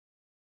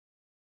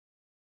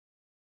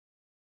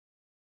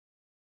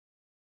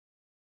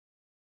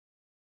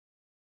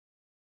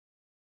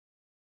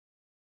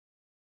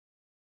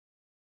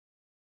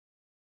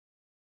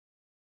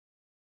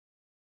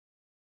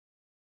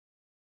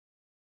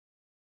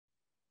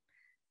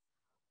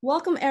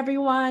Welcome,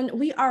 everyone.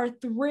 We are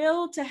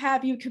thrilled to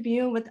have you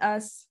commune with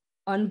us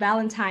on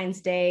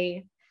Valentine's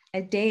Day,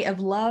 a day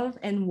of love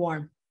and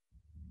warmth.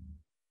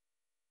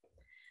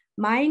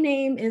 My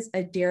name is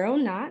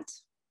Adiro Knott,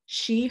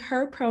 she,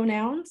 her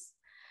pronouns.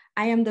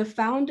 I am the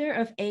founder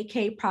of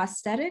AK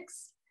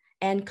Prosthetics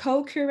and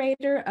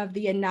co-curator of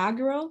the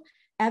inaugural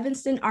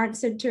Evanston Art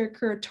Center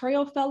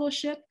Curatorial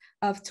Fellowship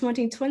of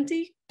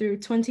 2020 through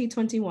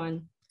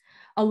 2021,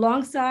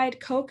 alongside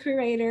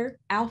co-curator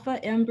Alpha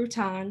M.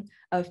 Bruton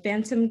of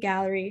Phantom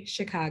Gallery,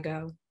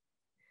 Chicago.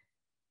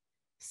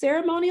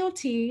 Ceremonial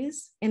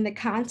Teas, in the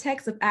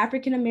context of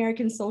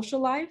African-American social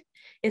life,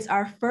 is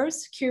our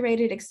first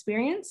curated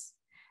experience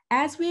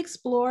as we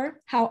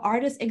explore how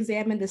artists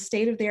examine the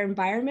state of their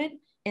environment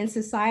and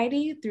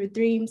society through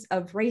themes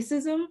of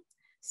racism,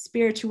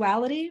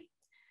 spirituality,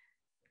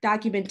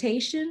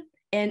 documentation,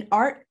 and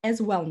art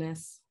as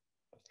wellness.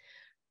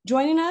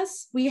 Joining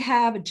us, we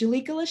have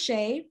Jalika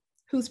Lachey,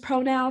 whose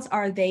pronouns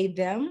are they,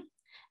 them,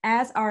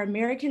 as our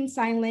American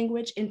Sign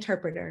Language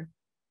interpreter.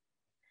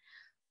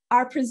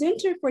 Our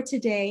presenter for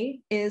today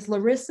is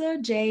Larissa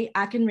J.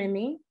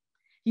 Akinremi,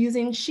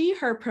 using she,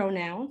 her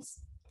pronouns.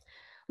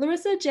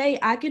 Larissa J.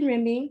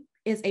 Akinremi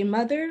is a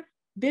mother,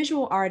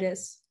 visual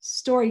artist,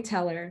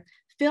 storyteller,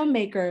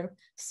 filmmaker,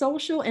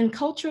 social and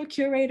cultural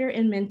curator,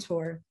 and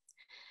mentor.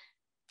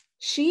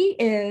 She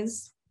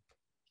is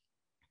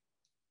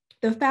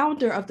the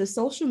founder of The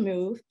Social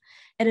Move,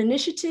 an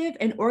initiative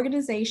and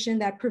organization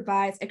that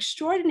provides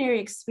extraordinary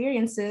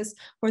experiences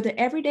for the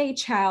everyday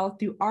child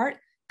through art,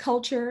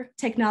 culture,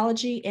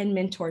 technology, and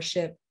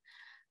mentorship.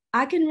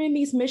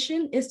 Akinremi's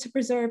mission is to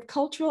preserve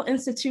cultural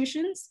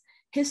institutions,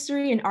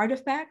 history, and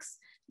artifacts,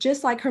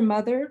 just like her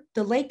mother,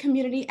 the late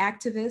community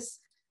activist,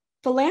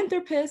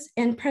 philanthropist,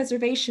 and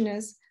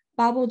preservationist,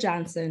 Bobble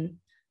Johnson,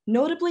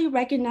 notably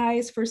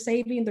recognized for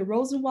saving the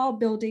Rosenwald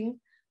Building,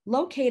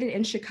 located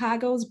in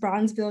Chicago's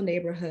Bronzeville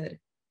neighborhood.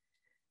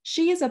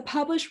 She is a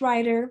published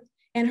writer,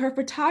 and her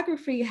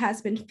photography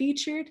has been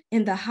featured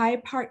in the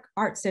Hyde Park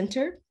Art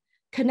Center,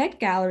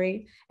 Connect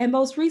Gallery, and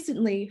most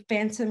recently,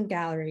 Phantom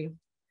Gallery.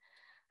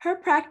 Her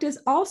practice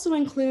also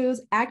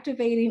includes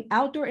activating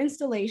outdoor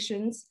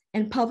installations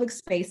and public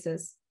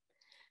spaces.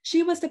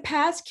 She was the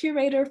past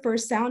curator for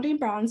Sounding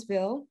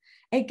Bronzeville,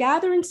 a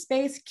gathering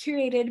space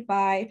curated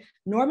by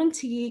Norman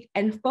Teague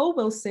and Fo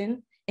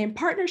Wilson in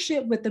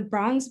partnership with the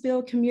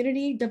Bronzeville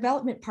Community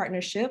Development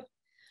Partnership,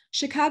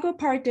 Chicago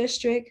Park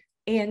District,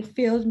 and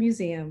Field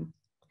Museum.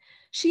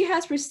 She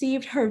has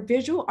received her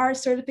visual art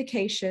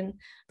certification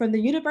from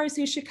the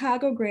University of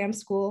Chicago Graham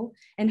School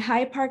and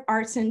Hyde Park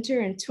Art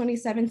Center in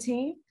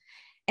 2017,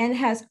 and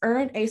has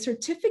earned a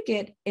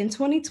certificate in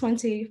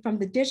 2020 from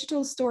the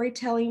Digital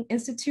Storytelling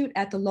Institute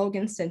at the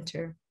Logan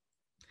Center.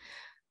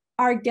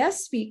 Our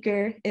guest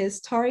speaker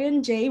is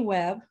Torian J.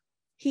 Webb,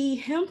 he,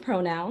 him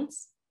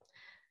pronouns.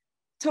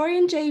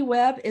 Torian J.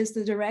 Webb is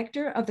the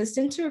director of the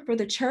Center for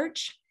the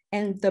Church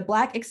and the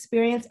Black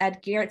Experience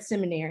at Garrett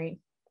Seminary,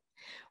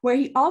 where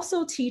he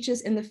also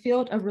teaches in the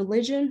field of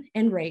religion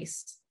and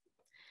race.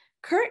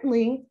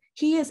 Currently,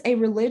 he is a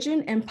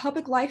religion and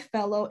public life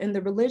fellow in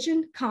the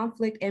Religion,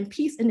 Conflict, and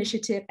Peace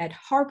Initiative at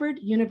Harvard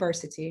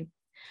University,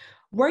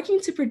 working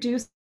to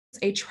produce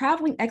a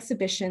traveling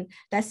exhibition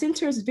that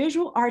centers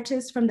visual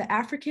artists from the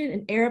African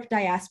and Arab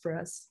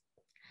diasporas.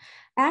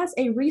 As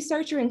a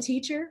researcher and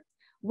teacher,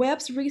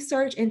 Webb's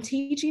research and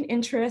teaching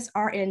interests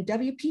are in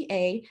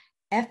WPA,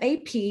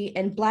 FAP,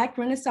 and Black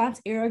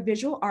Renaissance era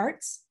visual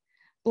arts,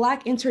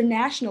 Black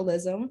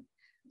internationalism,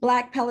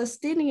 Black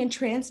Palestinian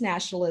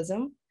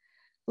transnationalism,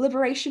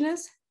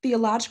 liberationist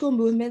theological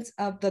movements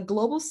of the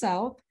Global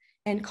South,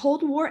 and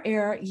Cold War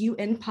era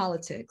UN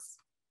politics.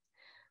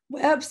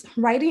 Webb's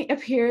writing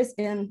appears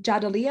in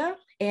Jadalia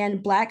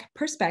and Black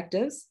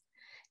Perspectives,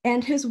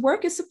 and his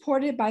work is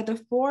supported by the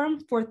Forum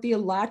for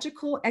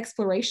Theological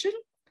Exploration,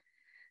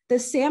 the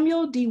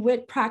Samuel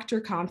DeWitt Proctor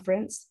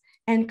Conference,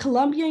 and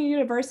Columbia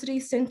University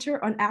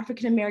Center on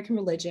African American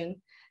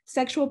Religion,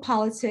 Sexual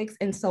Politics,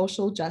 and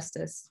Social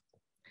Justice.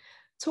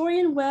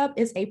 Torian Webb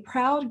is a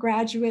proud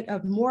graduate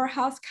of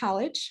Morehouse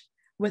College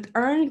with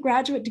earned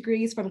graduate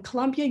degrees from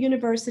Columbia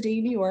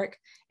University, New York,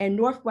 and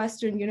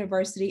Northwestern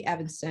University,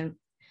 Evanston.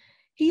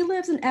 He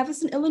lives in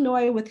Evanston,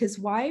 Illinois with his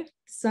wife,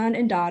 son,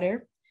 and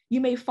daughter.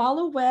 You may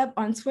follow Webb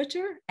on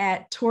Twitter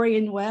at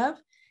Torian Webb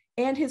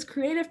and his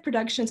creative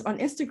productions on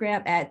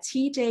Instagram at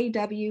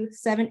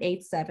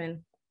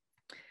TJW787.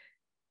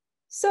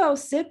 So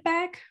sit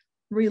back,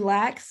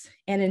 relax,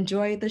 and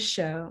enjoy the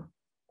show.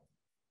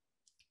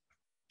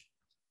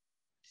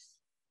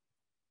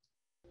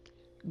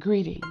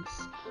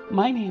 Greetings.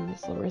 My name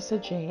is Larissa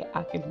J.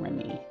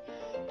 Akinremi,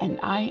 and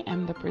I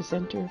am the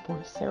presenter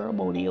for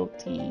Ceremonial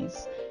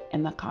Teas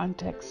in the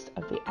context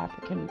of the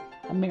African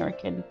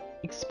American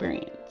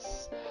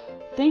experience.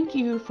 Thank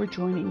you for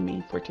joining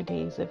me for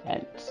today's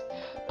event.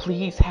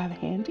 Please have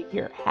handy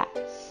your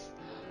hats,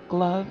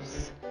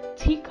 gloves,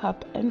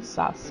 teacup and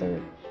saucer,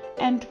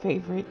 and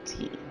favorite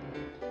tea.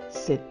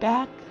 Sit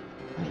back,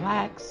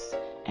 relax,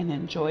 and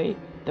enjoy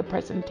the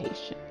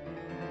presentation.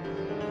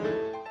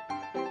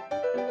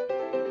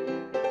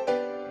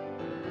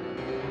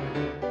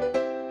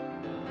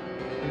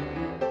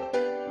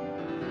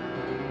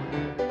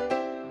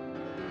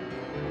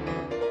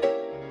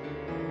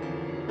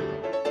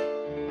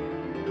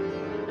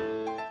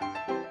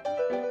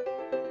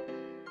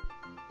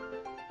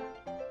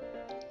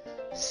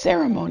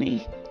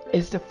 Ceremony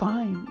is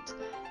defined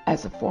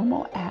as a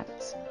formal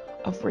act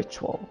of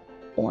ritual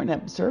or an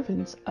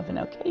observance of an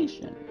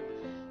occasion.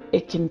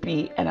 It can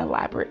be an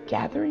elaborate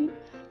gathering,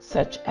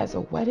 such as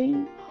a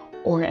wedding,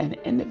 or an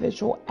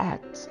individual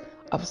act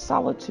of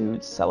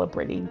solitude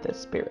celebrating the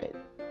spirit.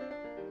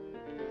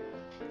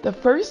 The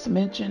first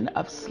mention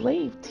of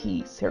slave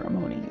tea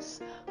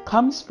ceremonies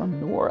comes from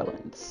New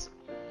Orleans,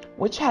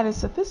 which had a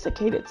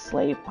sophisticated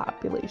slave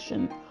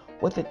population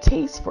with a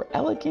taste for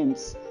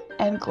elegance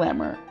and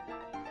glamour.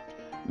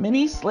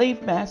 Many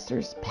slave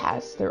masters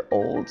passed their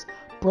old,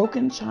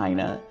 broken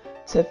china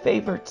to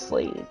favored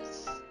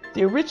slaves.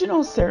 The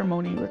original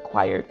ceremony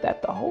required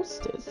that the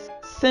hostess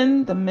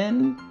send the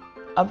men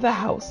of the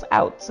house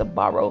out to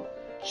borrow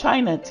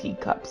china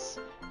teacups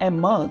and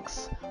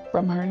mugs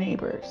from her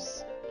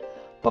neighbors.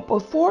 But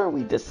before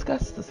we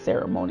discuss the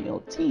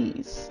ceremonial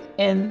teas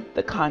in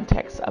the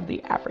context of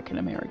the African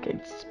American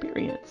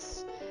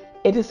experience,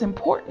 it is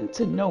important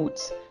to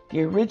note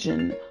the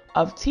origin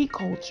of tea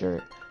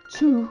culture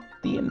to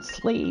the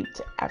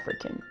enslaved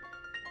African.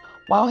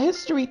 While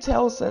history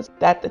tells us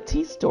that the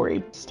tea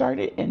story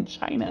started in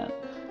China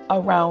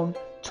around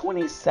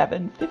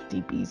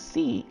 2750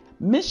 BC,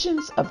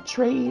 missions of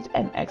trade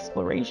and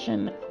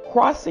exploration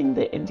crossing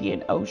the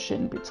Indian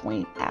Ocean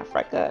between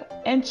Africa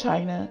and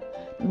China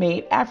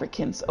made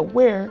Africans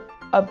aware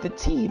of the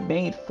tea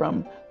made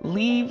from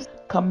leaves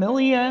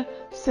Camellia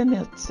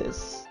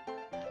sinensis.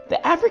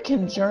 The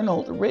African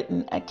journaled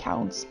written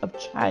accounts of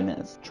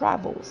China's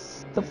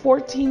travels. The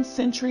 14th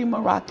century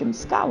Moroccan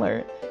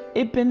scholar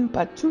Ibn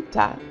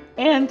Battuta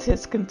and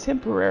his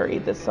contemporary,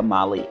 the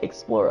Somali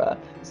explorer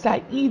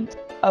Said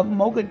of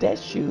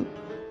Mogadishu,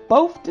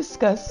 both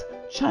discuss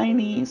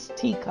Chinese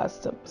tea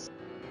customs.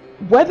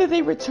 Whether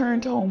they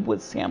returned home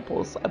with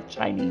samples of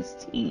Chinese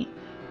tea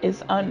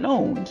is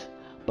unknown,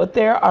 but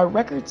there are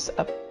records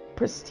of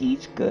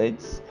prestige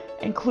goods,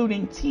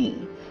 including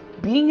tea,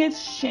 being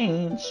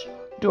exchanged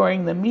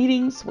during the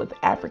meetings with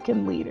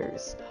African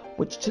leaders,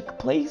 which took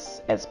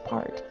place as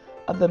part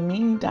of the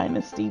Ming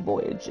Dynasty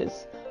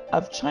voyages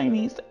of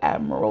Chinese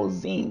Admiral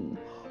Xing,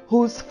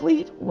 whose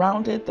fleet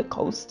rounded the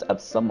coast of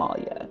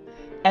Somalia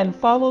and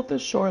followed the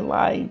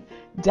shoreline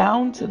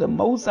down to the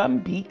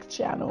Mozambique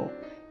Channel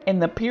in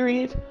the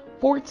period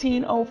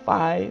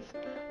 1405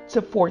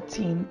 to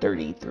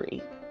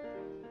 1433.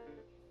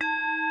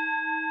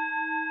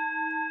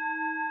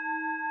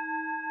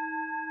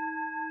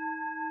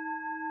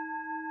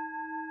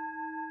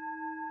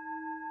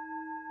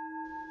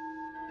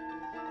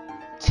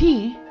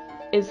 Tea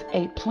is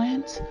a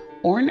plant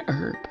or an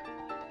herb.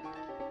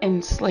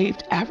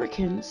 Enslaved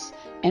Africans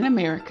in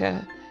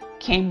America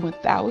came with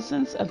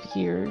thousands of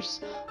years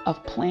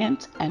of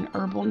plant and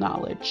herbal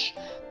knowledge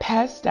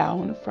passed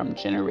down from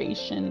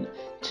generation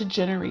to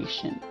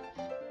generation.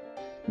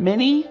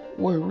 Many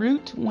were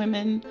root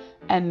women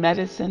and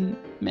medicine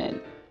men.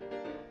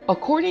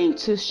 According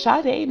to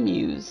Sade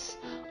Muse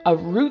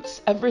of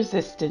Roots of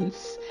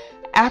Resistance,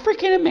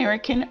 African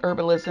American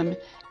herbalism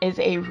is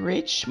a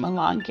rich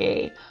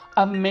melange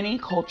of many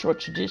cultural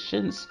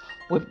traditions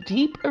with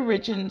deep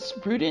origins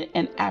rooted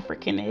in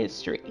African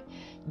history,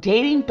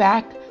 dating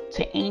back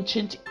to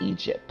ancient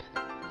Egypt.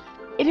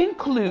 It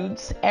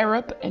includes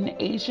Arab and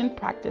Asian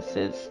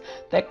practices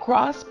that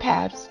cross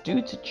paths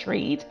due to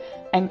trade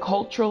and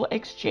cultural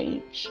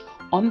exchange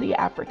on the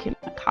African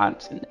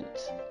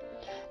continent.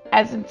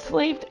 As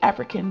enslaved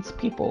Africans,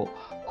 people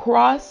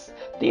crossed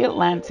the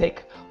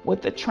Atlantic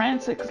with the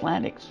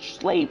transatlantic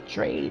slave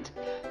trade.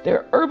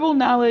 Their herbal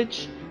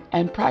knowledge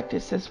and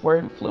practices were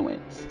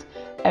influenced,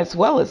 as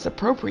well as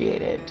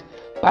appropriated,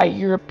 by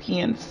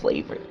European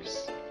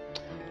slavers.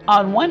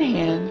 On one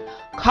hand,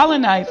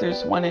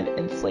 colonizers wanted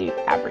enslaved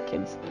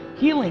Africans'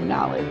 healing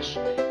knowledge,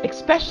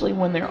 especially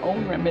when their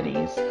own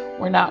remedies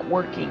were not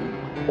working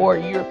or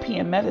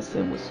European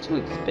medicine was too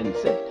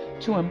expensive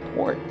to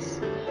import.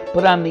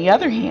 But on the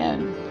other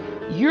hand,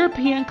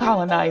 European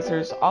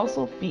colonizers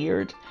also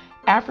feared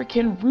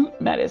African root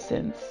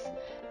medicines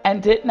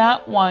and did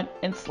not want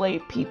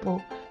enslaved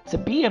people to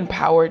be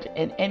empowered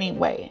in any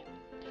way.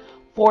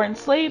 For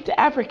enslaved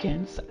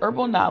Africans,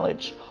 herbal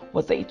knowledge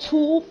was a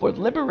tool for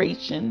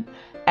liberation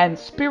and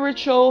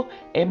spiritual,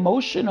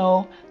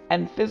 emotional,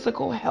 and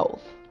physical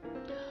health.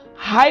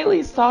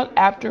 Highly sought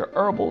after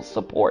herbal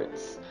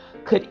supports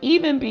could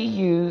even be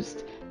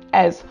used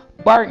as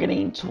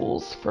bargaining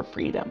tools for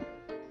freedom.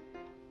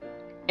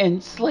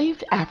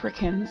 Enslaved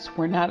Africans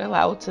were not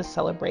allowed to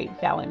celebrate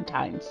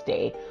Valentine's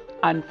Day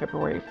on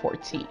February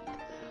 14th,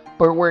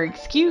 but were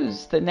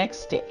excused the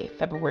next day,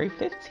 February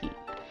 15th,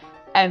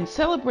 and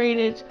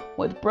celebrated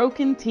with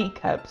broken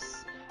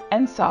teacups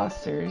and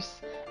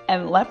saucers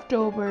and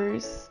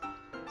leftovers,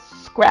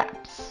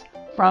 scraps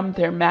from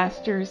their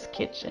master's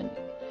kitchen.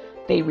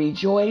 They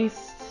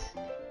rejoiced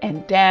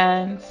and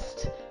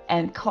danced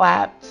and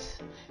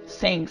clapped,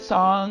 sang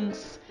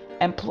songs,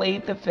 and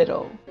played the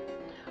fiddle,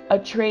 a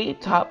trade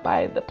taught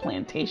by the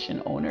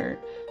plantation owner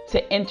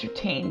to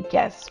entertain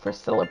guests for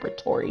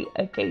celebratory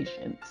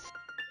occasions.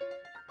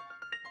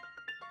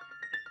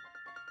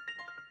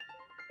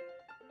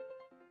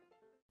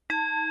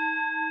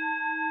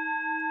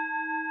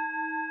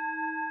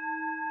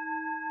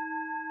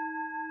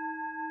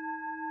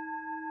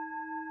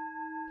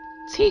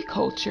 Tea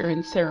culture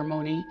and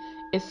ceremony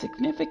is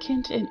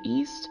significant in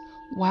East,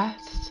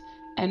 West,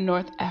 and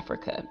North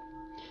Africa.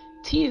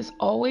 Tea is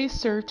always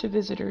served to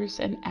visitors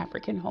in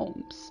African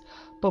homes,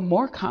 but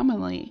more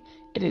commonly,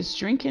 it is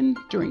drinking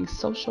during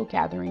social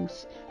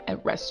gatherings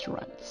at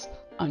restaurants,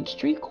 on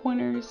street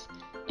corners,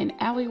 in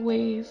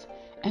alleyways,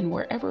 and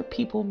wherever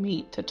people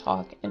meet to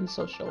talk and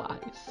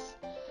socialize.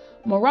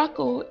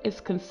 Morocco is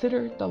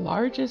considered the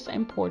largest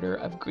importer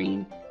of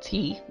green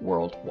tea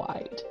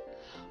worldwide.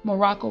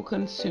 Morocco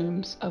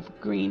consumes of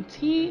green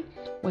tea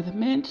with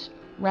mint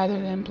rather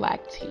than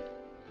black tea.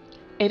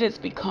 It has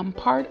become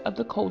part of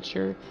the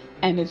culture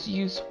and is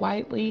used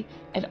widely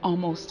at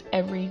almost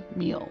every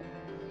meal.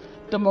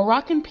 The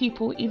Moroccan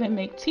people even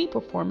make tea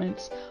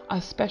performance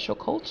a special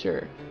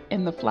culture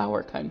in the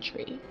flower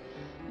country.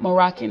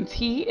 Moroccan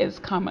tea is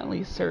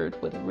commonly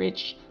served with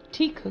rich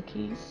tea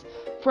cookies,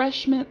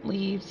 fresh mint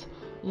leaves,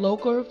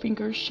 local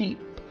finger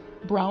shaped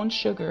brown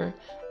sugar,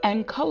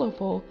 and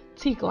colorful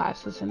tea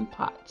glasses and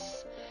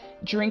pots.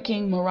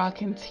 Drinking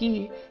Moroccan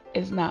tea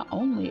is not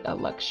only a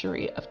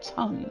luxury of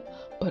tongue,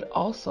 but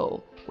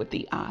also with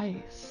the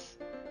eyes.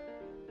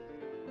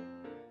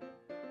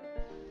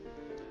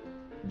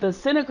 The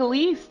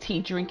Senegalese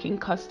tea drinking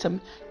custom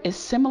is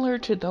similar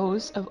to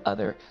those of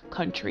other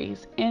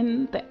countries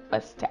in the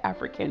West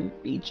African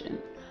region,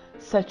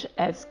 such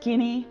as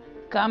Guinea,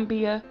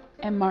 Gambia,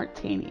 and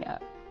Mauritania.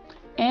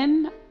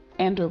 In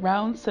and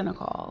around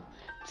Senegal,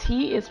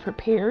 tea is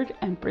prepared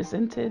and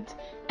presented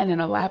in an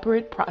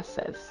elaborate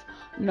process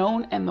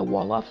known in the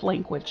Wolof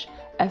language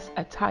as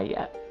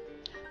ataya.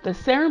 The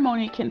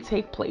ceremony can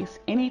take place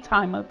any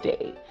time of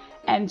day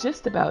and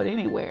just about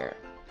anywhere.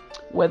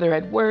 Whether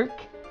at work,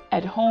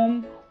 at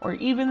home, or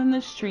even in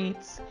the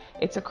streets,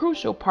 it's a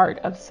crucial part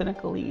of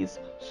Senegalese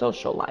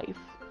social life.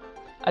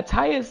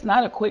 Ataya is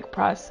not a quick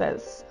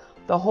process.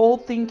 The whole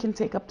thing can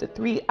take up to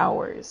 3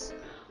 hours,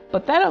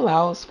 but that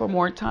allows for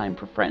more time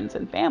for friends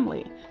and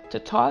family to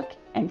talk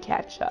and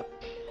catch up.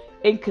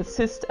 It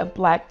consists of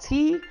black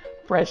tea,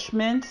 fresh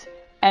mint,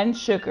 and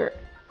sugar.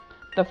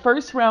 The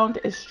first round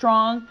is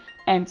strong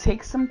and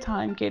takes some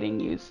time getting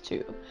used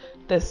to.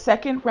 The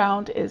second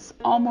round is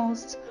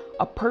almost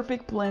a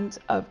perfect blend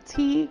of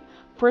tea,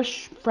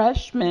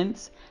 fresh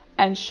mint,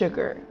 and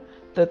sugar.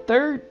 The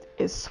third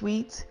is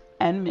sweet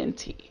and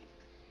minty.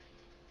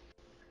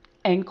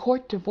 In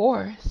Cote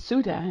d'Ivoire,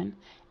 Sudan,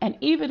 and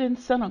even in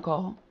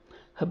Senegal,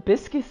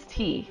 hibiscus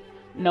tea,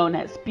 known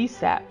as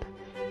bissap,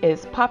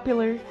 is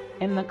popular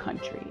in the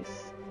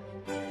countries.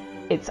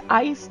 It's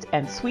iced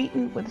and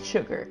sweetened with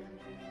sugar.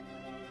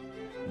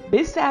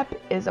 Bissap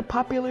is a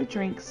popular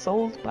drink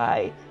sold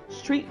by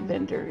street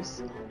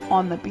vendors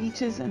on the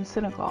beaches in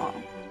Senegal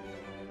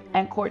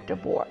and Cote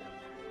d'Ivoire.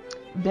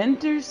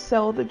 Vendors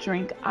sell the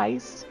drink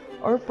iced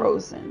or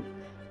frozen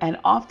and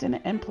often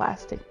in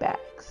plastic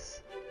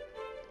bags.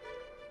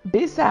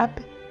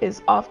 Bissap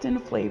is often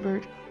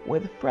flavored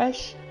with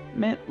fresh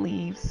mint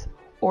leaves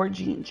or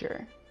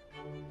ginger.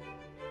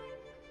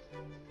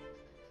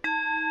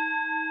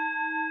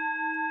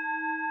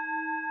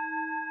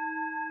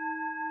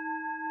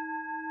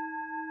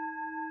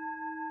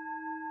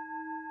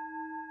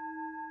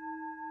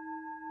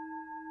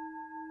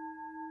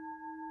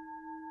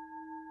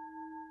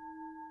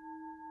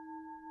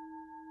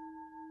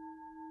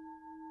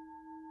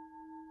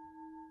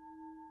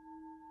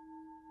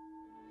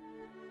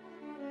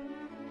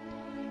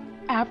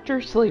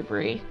 After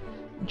slavery,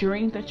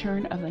 during the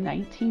turn of the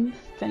 19th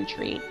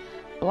century,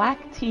 black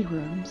tea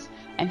rooms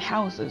and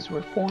houses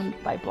were formed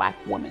by black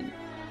women,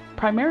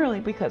 primarily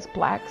because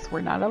blacks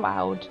were not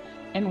allowed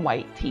in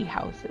white tea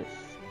houses.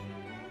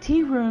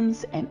 Tea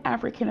rooms in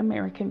African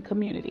American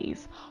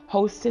communities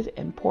hosted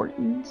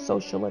important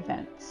social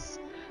events.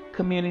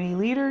 Community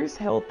leaders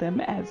held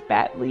them as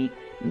badly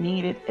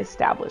needed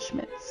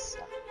establishments.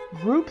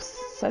 Groups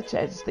such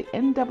as the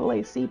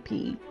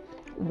NAACP,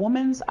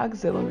 Women's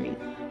Auxiliary,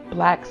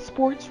 Black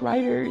Sports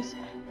Writers,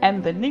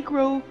 and the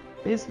Negro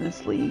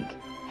Business League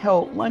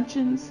held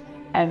luncheons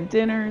and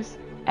dinners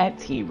at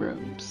tea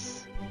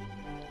rooms.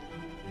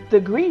 The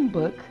Green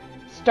Book,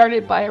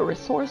 started by a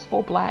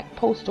resourceful black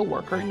postal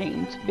worker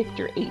named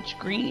Victor H.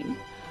 Green,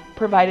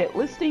 provided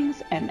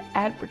listings and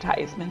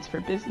advertisements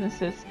for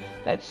businesses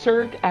that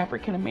served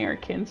African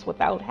Americans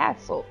without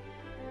hassle.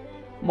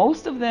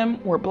 Most of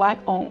them were black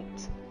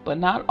owned, but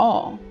not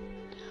all.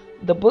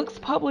 The book's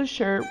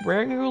publisher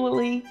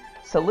regularly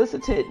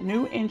solicited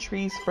new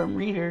entries from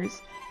readers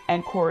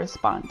and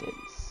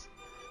correspondents.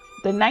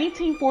 The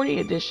 1940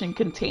 edition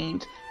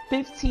contained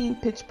 15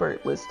 Pittsburgh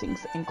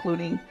listings,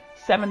 including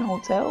 7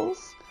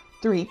 hotels,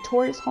 3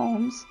 tourist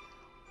homes,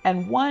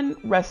 and 1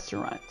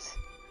 restaurant,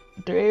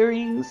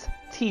 Deering's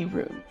Tea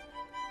Room,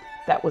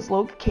 that was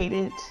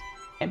located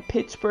in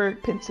Pittsburgh,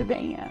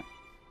 Pennsylvania,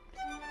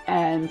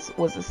 and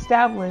was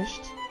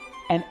established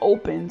and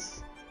opened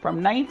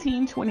from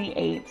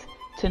 1928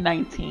 to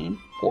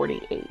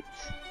 1948.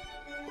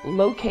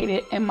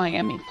 Located in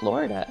Miami,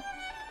 Florida,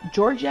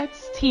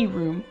 Georgette's Tea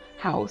Room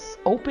House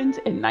opened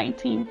in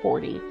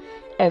 1940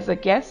 as a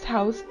guest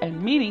house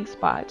and meeting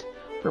spot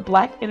for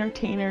Black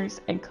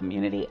entertainers and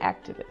community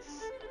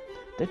activists.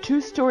 The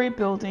two-story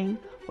building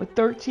with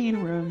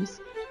 13 rooms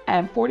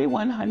and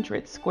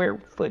 4,100 square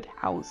foot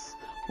house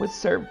would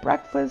serve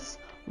breakfast,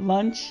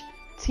 lunch,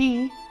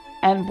 tea,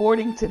 and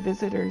boarding to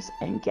visitors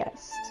and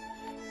guests.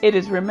 It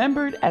is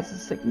remembered as a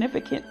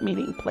significant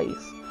meeting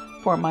place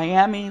for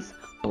Miami's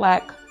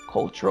Black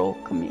cultural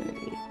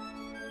community.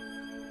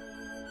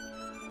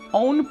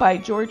 Owned by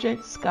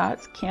Georgette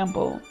Scott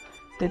Campbell,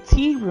 the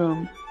Tea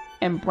Room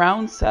in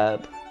Brown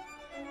Sub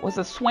was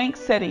a swank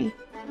city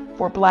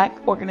for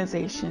Black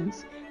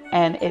organizations,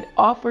 and it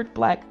offered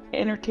Black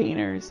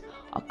entertainers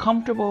a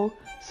comfortable,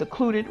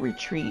 secluded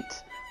retreat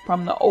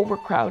from the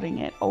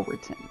overcrowding at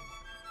Overton.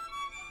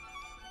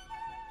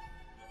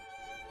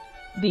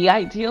 The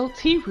ideal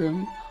tea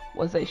room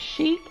was a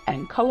chic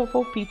and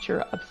colorful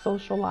feature of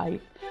social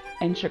life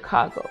in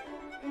Chicago.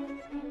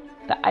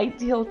 The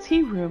ideal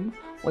tea room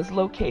was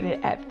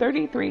located at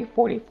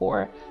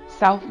 3344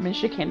 South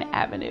Michigan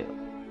Avenue.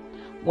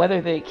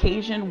 Whether the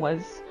occasion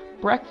was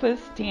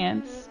breakfast,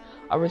 dance,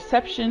 a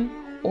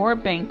reception or a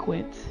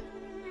banquet,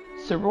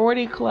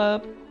 sorority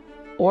club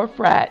or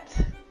frat,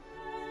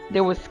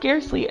 there was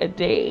scarcely a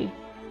day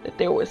that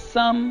there was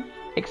some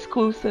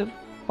exclusive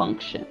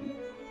function.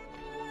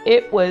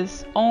 It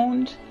was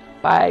owned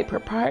by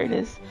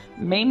proprietress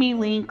Mamie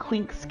Lee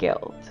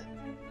Klinkskeld.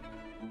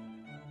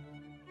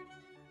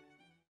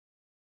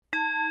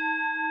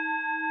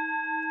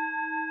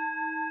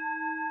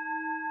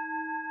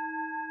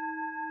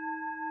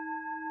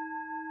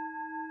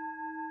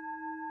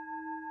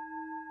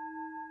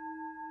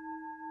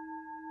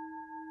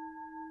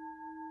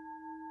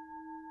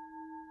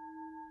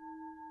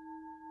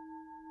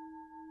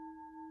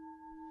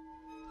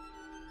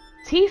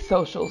 Tea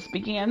socials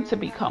began to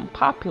become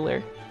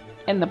popular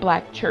in the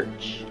Black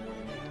church.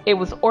 It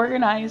was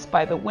organized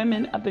by the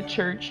women of the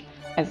church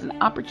as an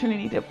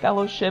opportunity to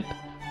fellowship,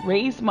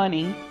 raise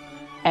money,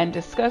 and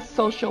discuss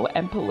social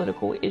and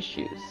political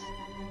issues.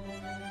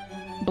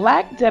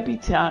 Black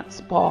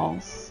debutantes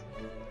balls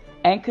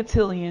and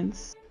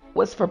cotillions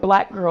was for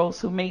Black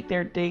girls who made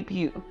their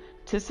debut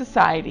to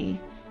society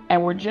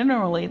and were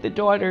generally the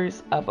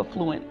daughters of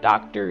affluent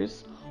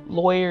doctors,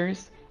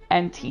 lawyers,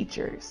 and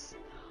teachers.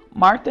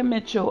 Martha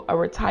Mitchell, a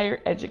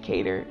retired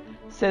educator,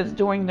 says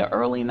during the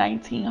early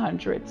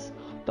 1900s,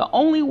 the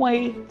only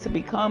way to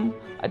become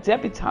a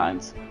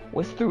debutante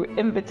was through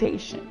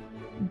invitation.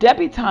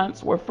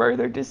 Debutantes were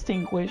further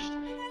distinguished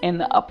in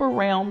the upper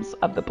realms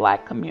of the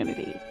Black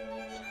community.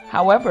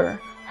 However,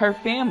 her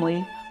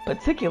family,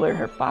 particularly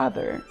her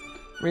father,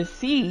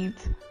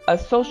 received a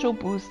social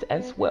boost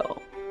as well.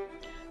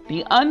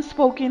 The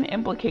unspoken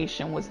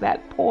implication was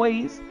that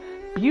poise,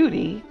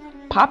 beauty,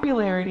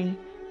 popularity,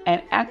 and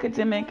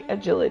academic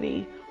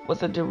agility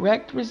was a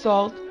direct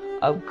result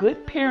of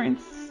good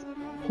parents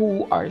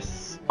who are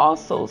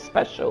also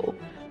special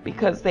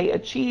because they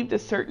achieved a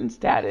certain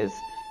status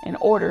in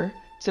order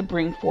to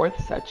bring forth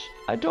such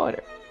a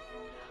daughter.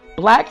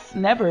 Blacks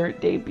never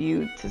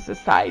debuted to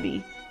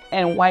society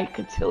in white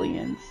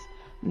cotillions,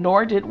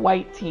 nor did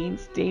white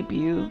teens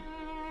debut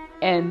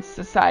in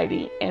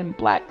society in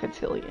Black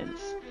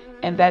cotillions,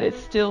 and that is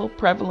still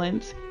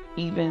prevalent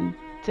even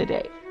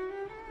today.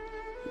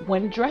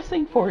 When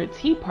dressing for a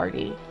tea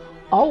party,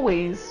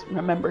 always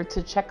remember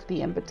to check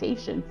the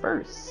invitation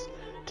first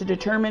to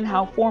determine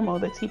how formal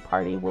the tea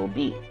party will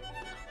be.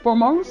 For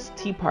most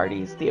tea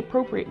parties, the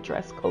appropriate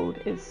dress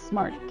code is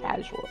smart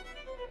casual.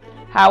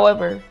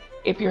 However,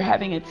 if you're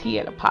having a tea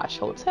at a posh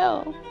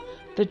hotel,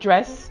 the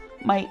dress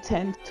might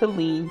tend to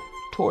lean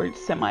towards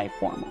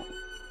semi-formal.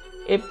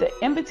 If the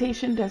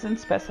invitation doesn't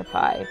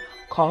specify,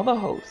 call the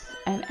host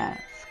and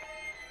ask.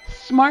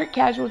 Smart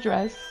casual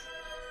dress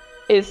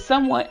is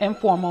somewhat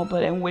informal,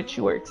 but in which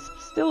you are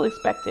still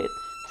expected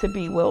to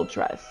be well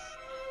dressed.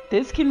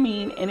 This can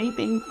mean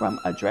anything from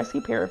a dressy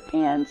pair of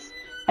pants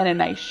and a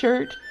nice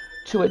shirt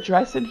to a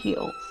dress and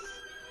heels.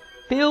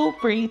 Feel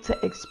free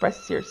to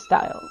express your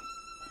style.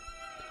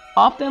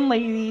 Often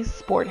ladies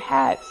sport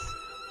hats,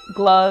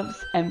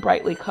 gloves, and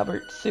brightly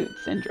covered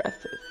suits and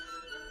dresses.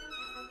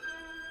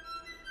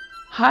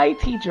 High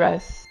tea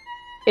dress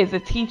is a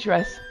tea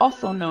dress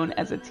also known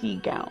as a tea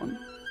gown,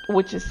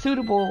 which is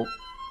suitable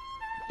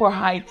for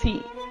high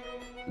tea.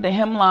 The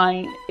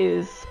hemline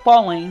is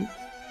falling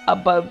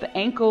above the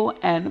ankle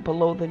and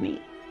below the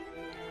knee.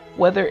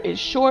 Whether it's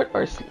short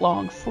or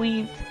long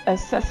sleeved,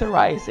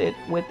 accessorize it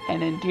with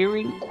an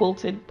endearing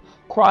quilted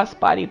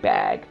crossbody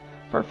bag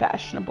for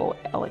fashionable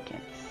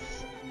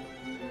elegance.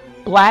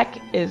 Black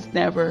is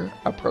never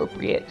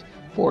appropriate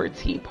for a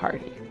tea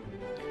party,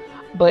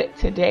 but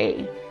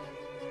today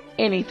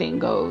anything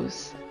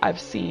goes. I've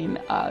seen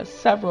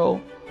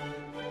several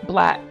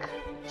Black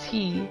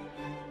tea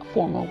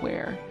formal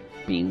wear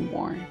being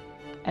worn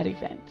at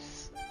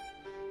events.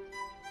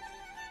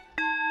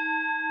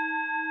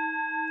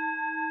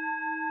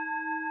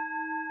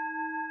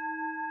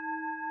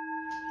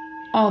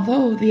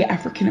 Although the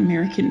African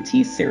American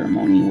tea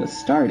ceremony was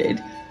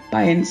started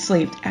by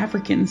enslaved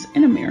Africans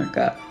in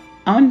America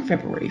on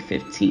February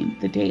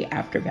 15th, the day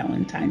after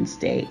Valentine's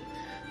Day,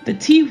 The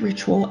tea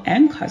ritual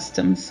and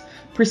customs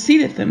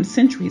preceded them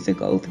centuries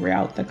ago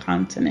throughout the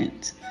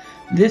continent.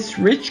 This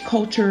rich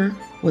culture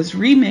was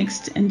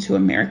remixed into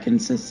American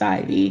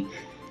society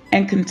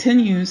and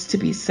continues to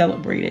be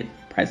celebrated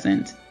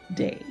present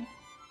day.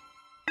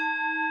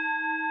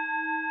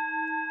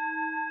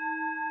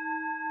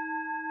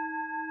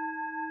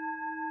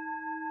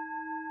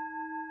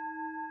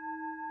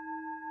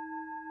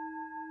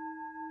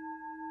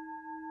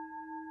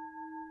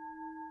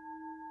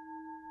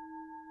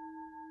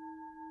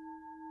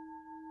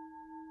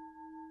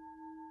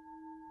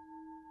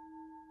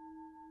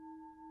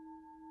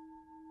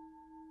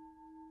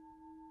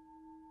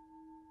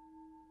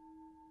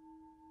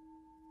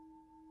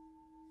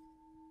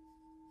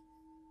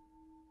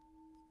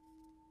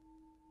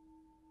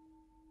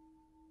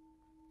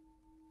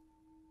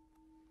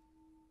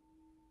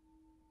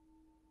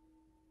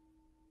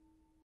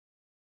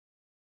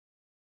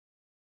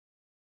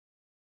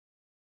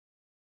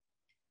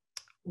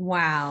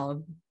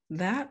 Wow,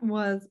 that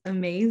was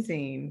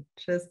amazing.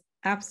 Just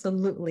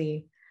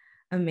absolutely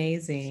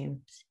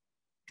amazing.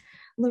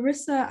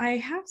 Larissa, I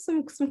have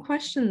some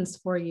questions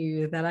for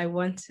you that I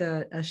want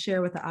to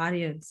share with the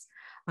audience.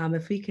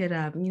 If we could,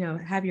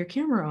 have your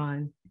camera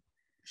on.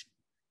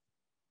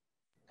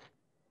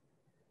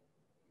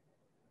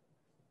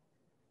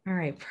 All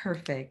right,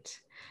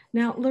 perfect.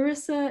 Now,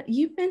 Larissa,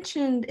 you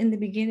mentioned in the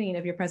beginning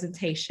of your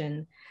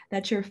presentation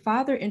that your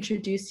father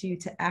introduced you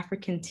to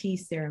African tea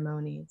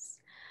ceremonies.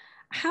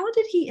 How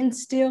did he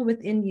instill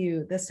within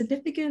you the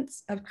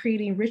significance of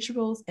creating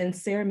rituals and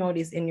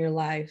ceremonies in your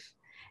life?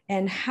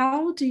 And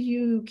how do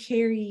you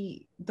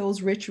carry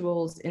those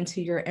rituals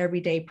into your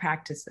everyday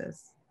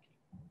practices?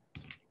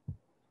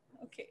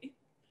 Okay,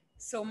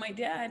 so my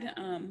dad,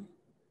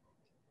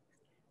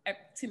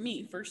 to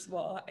me, first of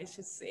all, I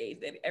should say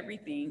that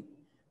everything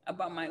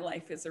about my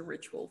life is a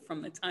ritual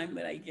from the time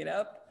that I get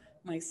up,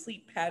 my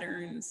sleep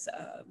patterns,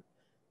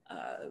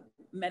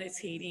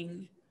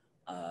 meditating,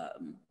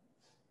 um,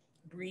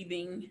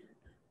 breathing.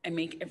 I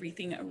make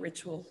everything a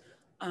ritual.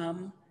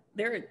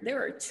 There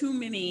are too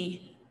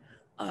many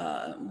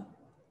um,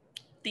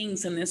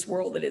 things in this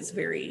world that is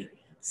very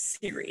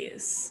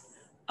serious.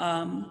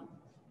 Um,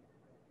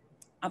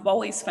 I've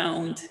always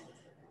found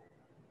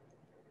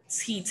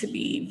tea to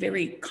be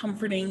very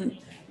comforting,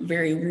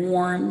 very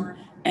warm,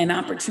 an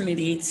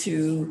opportunity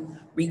to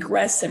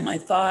regress in my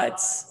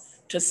thoughts,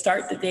 to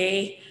start the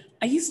day.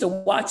 I used to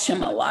watch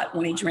him a lot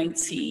when he drank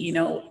tea, you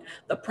know,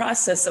 the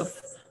process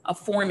of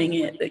forming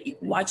it,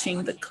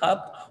 watching the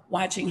cup,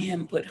 watching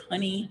him put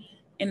honey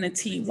in the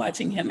tea,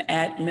 watching him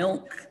add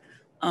milk.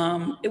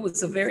 It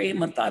was a very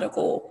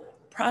methodical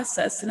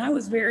process, and I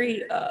was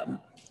very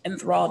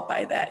enthralled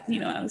by that.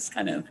 You know, I was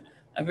kind of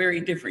a very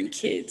different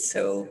kid,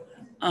 so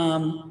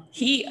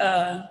he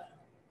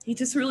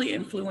just really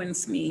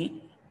influenced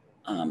me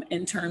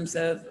in terms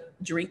of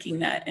drinking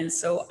that. And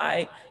so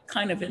I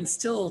kind of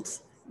instilled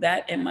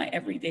that in my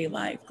everyday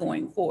life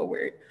going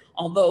forward.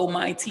 Although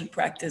my tea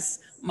practice,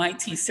 my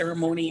tea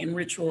ceremony and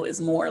ritual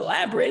is more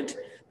elaborate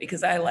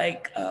because I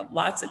like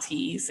lots of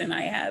teas and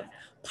I have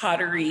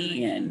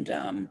pottery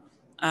and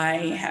I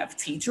have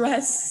tea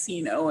dress,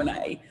 you know, and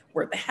I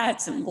wear the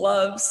hats and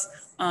gloves.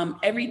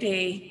 Every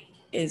day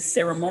is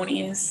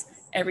ceremonious.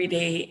 Every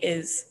day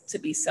is to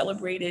be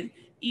celebrated,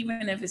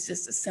 even if it's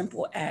just a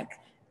simple act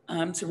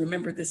to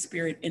remember the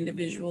spirit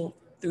individual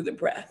through the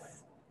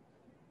breath.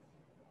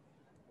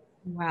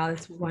 Wow,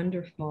 it's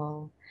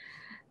wonderful.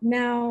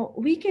 Now,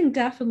 we can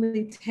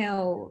definitely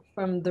tell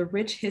from the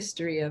rich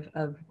history of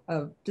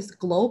just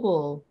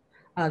global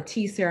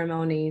tea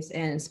ceremonies,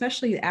 and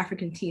especially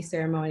African tea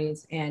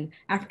ceremonies and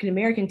African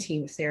American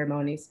tea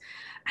ceremonies.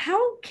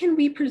 How can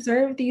we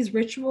preserve these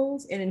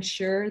rituals and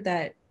ensure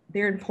that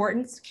their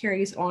importance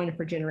carries on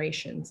for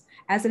generations,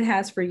 as it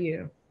has for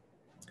you?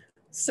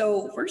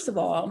 So, first of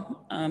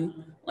all,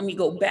 let me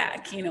go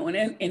back. You know, in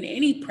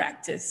any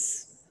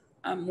practice,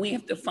 we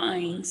have to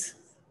find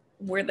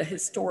where the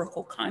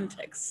historical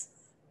context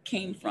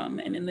came from.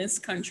 And in this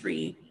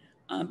country,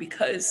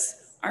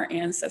 because our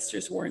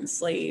ancestors were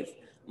enslaved,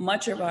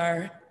 much of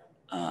our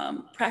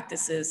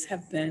practices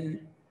have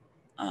been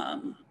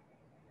um,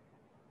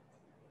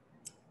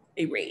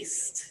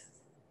 erased.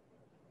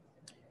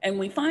 And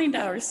we find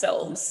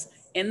ourselves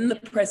in the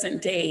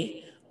present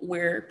day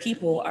where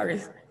people are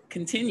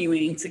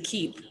continuing to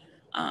keep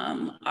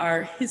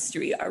our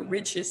history, our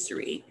rich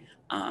history,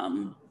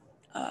 um,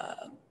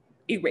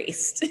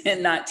 erased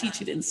and not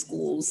teach it in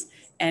schools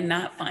and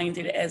not find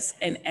it as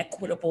an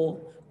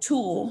equitable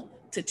tool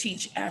to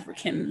teach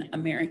African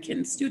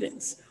American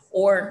students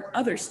or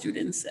other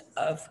students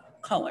of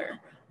color.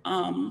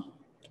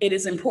 It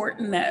is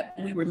important that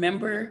we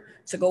remember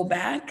to go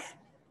back.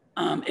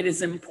 It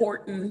is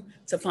important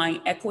to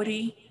find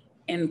equity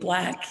in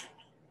Black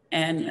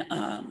and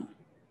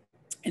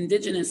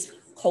Indigenous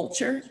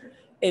culture.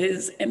 It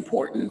is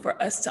important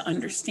for us to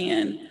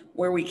understand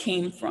where we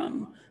came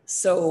from.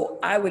 So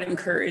I would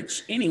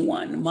encourage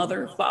anyone,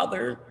 mother,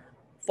 father,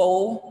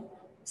 foe,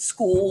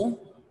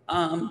 school,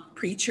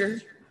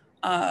 preacher,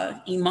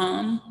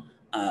 imam,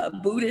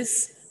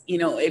 Buddhist,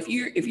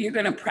 if you're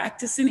going to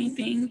practice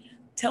anything,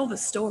 tell the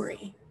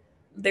story.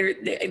 There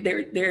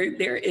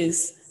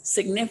is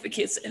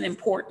significance and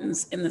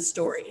importance in the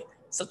story.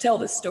 So tell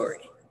the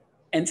story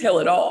and tell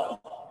it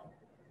all.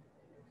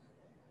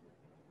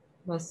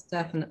 Most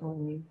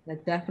definitely.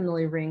 That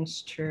definitely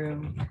rings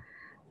true.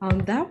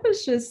 That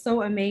was just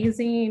so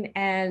amazing.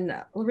 And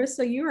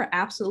Larissa, you are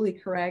absolutely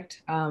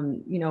correct.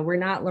 We're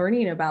not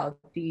learning about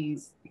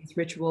these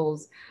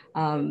rituals,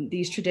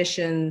 these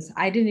traditions.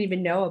 I didn't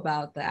even know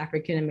about the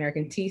African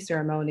American tea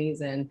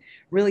ceremonies and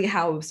really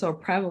how it was so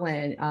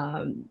prevalent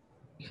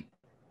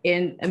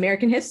in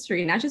American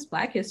history, not just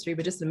Black history,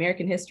 but just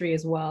American history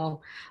as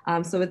well.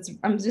 I'm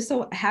just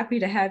so happy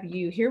to have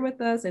you here with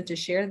us and to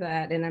share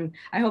that. And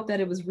I hope that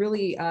it was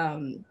really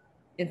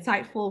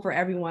insightful for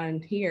everyone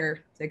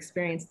here to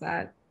experience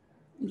that.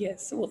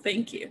 Yes, well,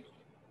 thank you.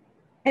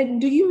 And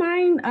do you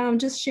mind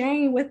just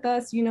sharing with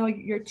us,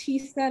 your tea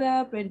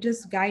setup and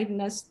just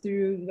guiding us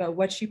through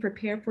what you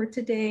prepared for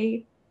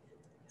today?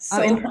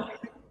 So,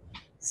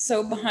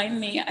 so behind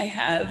me, I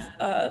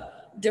have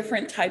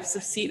different types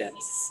of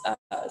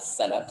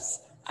setups.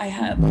 I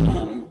have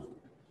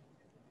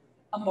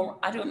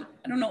I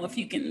don't know if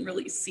you can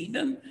really see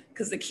them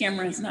because the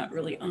camera is not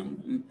really on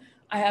them.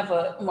 I have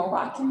a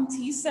Moroccan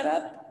tea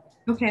setup.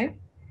 Okay.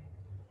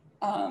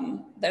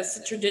 That's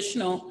a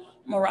traditional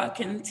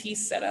Moroccan tea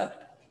setup.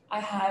 I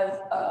have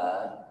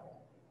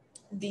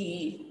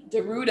the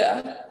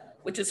Deruda,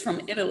 which is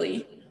from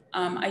Italy.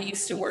 I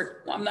used to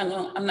work. Well, I'm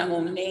not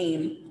going to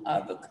name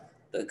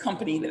the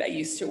company that I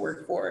used to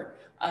work for.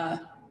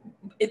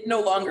 It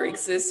no longer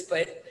exists,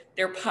 but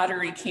their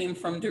pottery came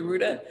from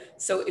Deruda.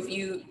 So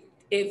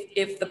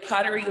if the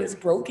pottery was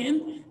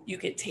broken, you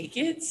could take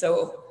it.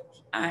 So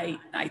I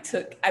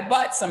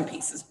bought some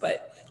pieces,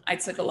 but I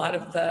took a lot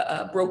of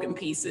the broken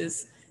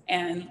pieces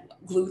and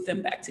glued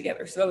them back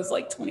together. So that was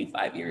like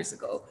 25 years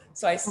ago.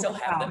 So I still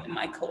have them in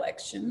my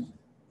collection.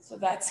 So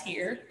that's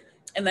here.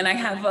 And then I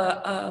have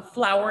a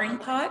flowering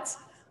pot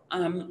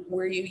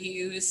where you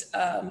use,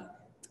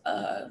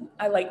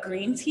 I like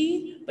green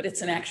tea, but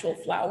it's an actual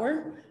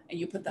flower, and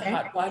you put the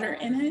hot water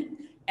in it,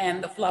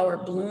 and the flower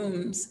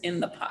blooms in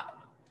the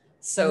pot.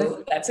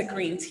 So that's a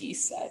green tea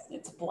set.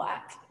 It's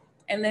black.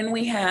 And then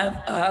we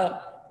have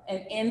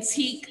an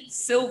antique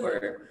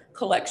silver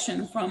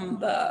collection from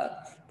the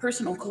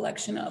personal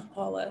collection of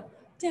Paula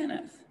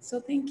Danoff. So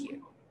thank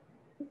you.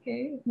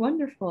 Okay,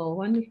 wonderful,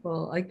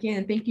 wonderful.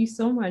 Again, thank you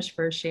so much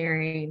for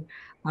sharing,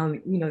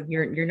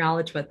 your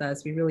knowledge with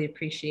us. We really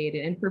appreciate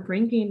it, and for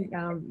bringing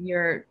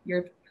your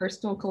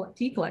personal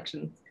tea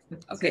collections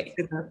Okay.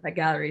 to the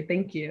gallery.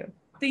 Thank you.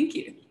 Thank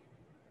you.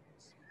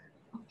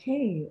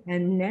 Okay,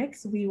 and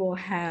next we will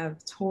have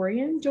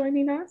Torian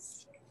joining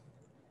us.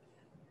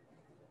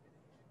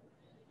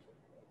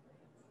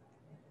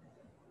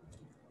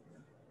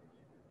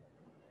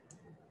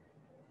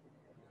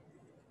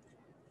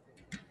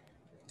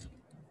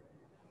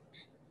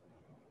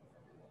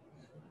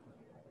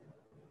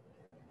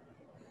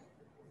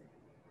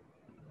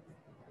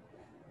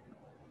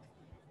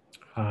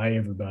 Hi,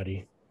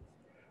 everybody.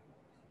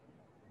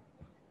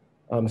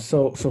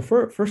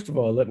 First of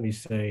all, let me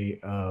say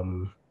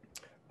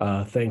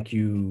thank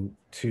you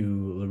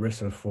to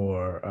Larissa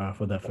for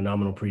that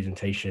phenomenal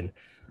presentation.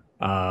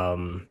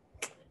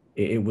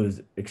 It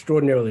was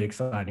extraordinarily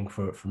exciting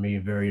for me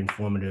and very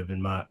informative.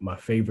 And my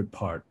favorite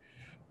part,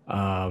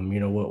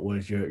 what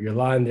was your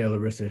line there,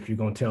 Larissa? If you're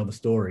gonna tell the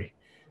story,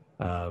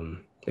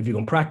 if you're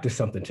gonna practice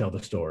something, tell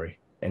the story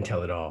and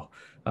tell it all.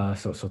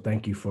 So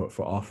thank you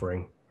for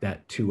offering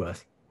that to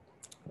us.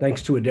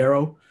 Thanks to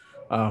Adero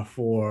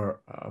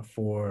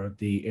for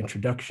the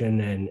introduction,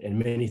 and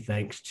many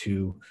thanks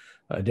to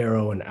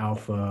Adero and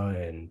Alpha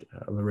and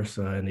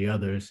Larissa and the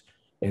others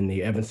in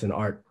the Evanston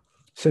Art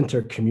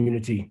Center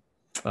community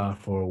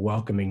for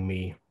welcoming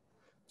me.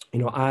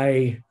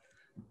 I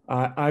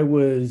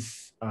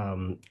was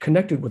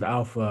connected with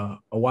Alpha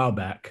a while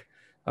back,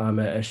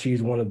 as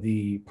she's one of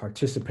the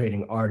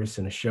participating artists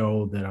in a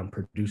show that I'm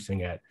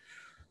producing at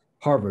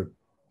Harvard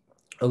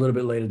a little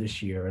bit later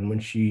this year. And when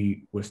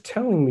she was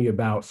telling me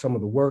about some of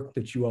the work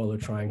that you all are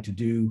trying to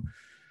do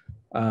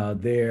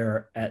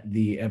there at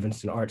the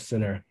Evanston Arts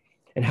Center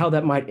and how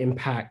that might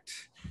impact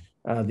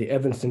the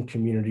Evanston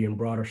community and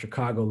broader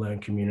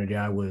Chicagoland community,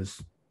 I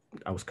was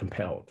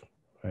compelled,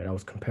 right? I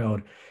was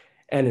compelled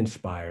and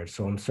inspired.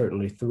 So I'm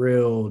certainly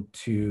thrilled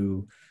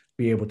to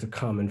be able to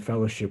come and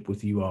fellowship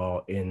with you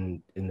all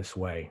in this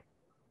way.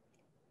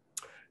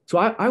 So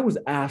I was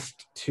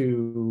asked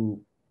to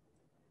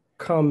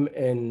come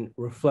and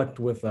reflect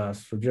with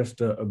us for just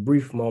a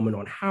brief moment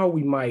on how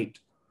we might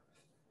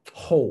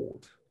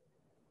hold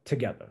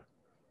together,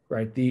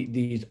 right?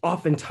 These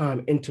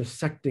oftentimes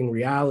intersecting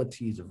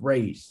realities of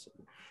race,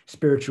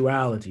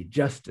 spirituality,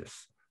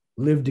 justice,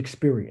 lived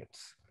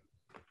experience,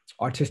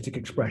 artistic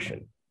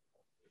expression.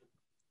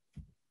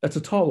 That's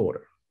a tall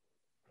order.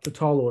 It's a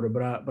tall order,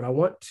 but I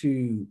want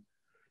to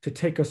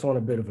take us on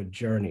a bit of a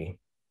journey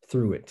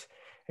through it.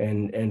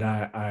 And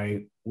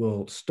I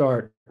will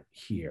start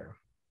here.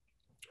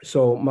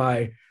 So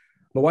my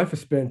My wife has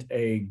spent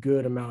a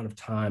good amount of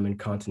time in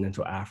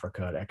continental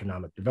Africa at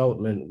economic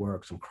development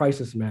work, some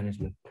crisis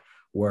management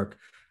work,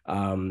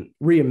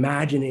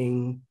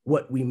 reimagining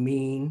what we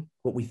mean,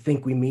 what we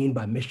think we mean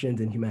by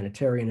missions and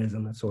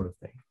humanitarianism, that sort of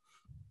thing.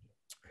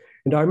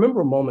 And I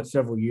remember a moment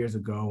several years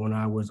ago when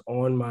I was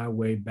on my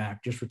way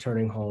back, just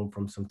returning home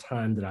from some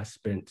time that I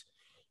spent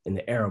in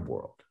the Arab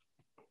world,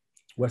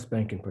 West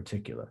Bank in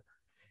particular,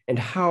 and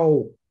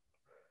how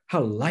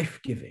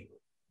life-giving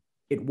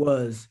it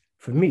was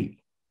for me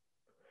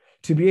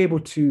to be able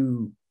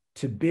to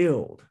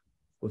build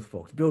with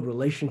folks, build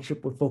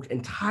relationship with folks,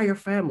 entire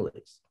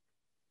families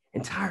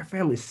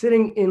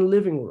sitting in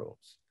living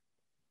rooms,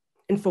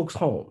 in folks'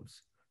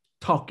 homes,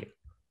 talking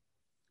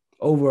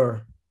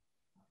over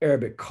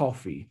Arabic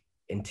coffee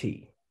and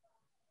tea.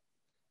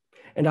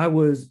 And I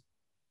was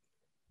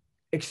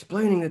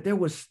explaining that there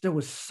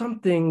was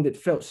something that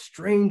felt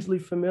strangely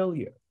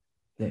familiar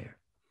there.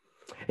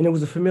 And it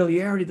was a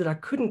familiarity that I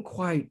couldn't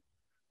quite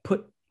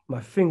put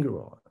my finger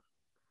on.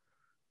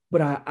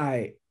 But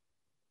I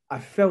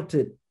felt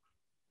it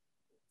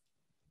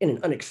in an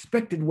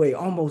unexpected way,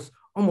 almost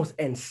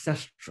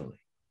ancestrally,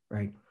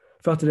 right?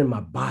 Felt it in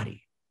my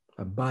body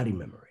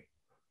memory.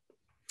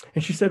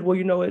 And she said, well,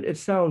 you know, it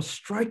sounds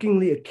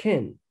strikingly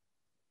akin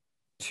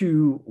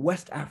to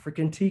West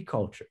African tea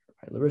culture.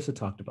 Right? Larissa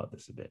talked about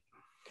this a bit.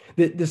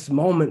 This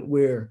moment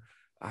where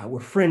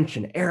French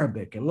and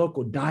Arabic and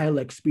local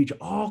dialect speech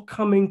all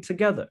coming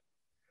together,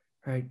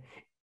 right?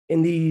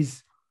 In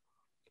these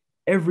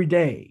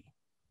everyday,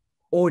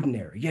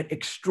 ordinary, yet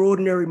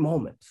extraordinary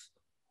moments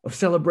of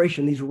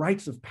celebration, these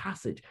rites of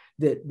passage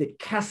that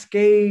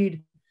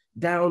cascade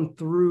down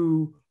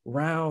through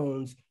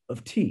rounds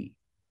of tea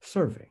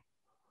serving.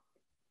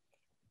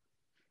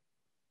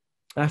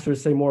 I asked her to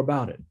say more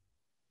about it.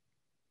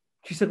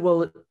 She said,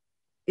 well,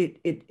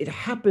 it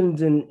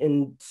happened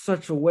in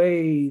such a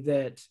way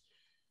that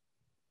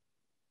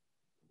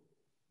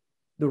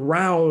the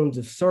rounds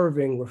of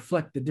serving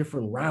reflect the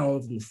different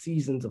rounds and the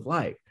seasons of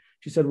life.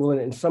 She said, well,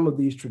 in some of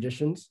these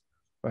traditions,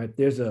 right,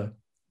 there's a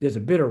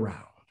bitter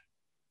round,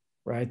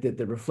 right,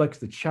 that reflects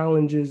the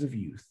challenges of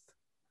youth.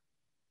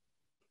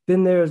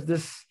 Then there's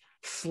this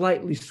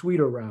slightly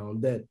sweeter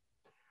round that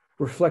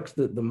reflects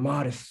the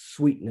modest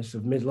sweetness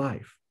of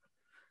midlife,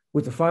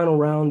 with the final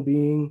round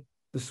being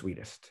the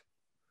sweetest,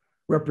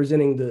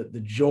 representing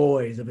the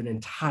joys of an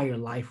entire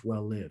life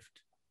well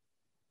lived.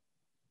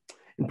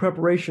 In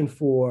preparation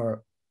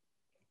for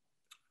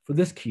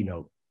this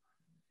keynote,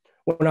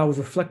 when I was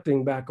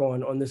reflecting back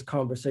on this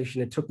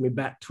conversation, it took me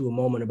back to a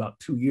moment about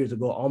 2 years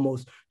ago,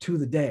 almost to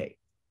the day,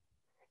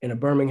 in a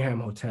Birmingham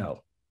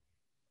hotel.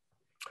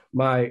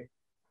 My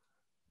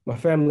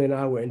family and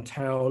I were in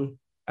town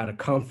at a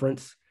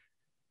conference,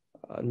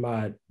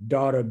 my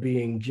daughter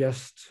being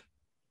just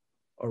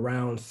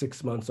around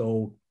 6 months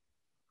old.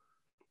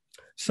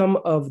 Some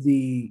of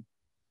the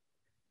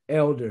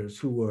elders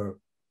who were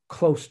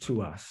close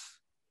to us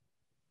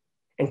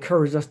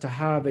encouraged us to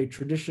have a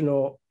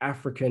traditional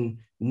African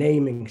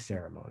naming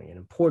ceremony, an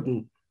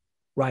important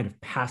rite of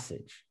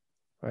passage,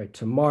 right,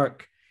 to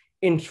mark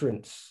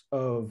entrance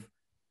of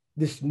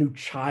this new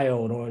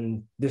child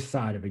on this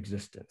side of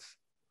existence.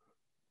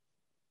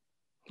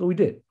 So we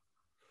did.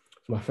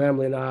 So my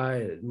family and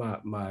I,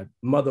 my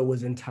mother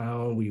was in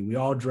town. We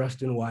all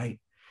dressed in white.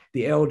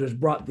 The elders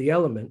brought the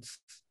elements,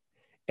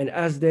 and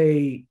as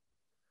they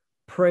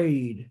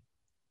prayed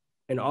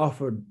and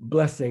offered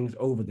blessings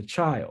over the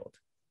child,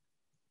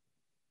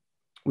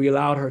 we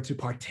allowed her to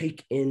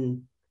partake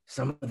in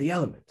some of the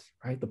elements,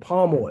 right? The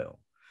palm oil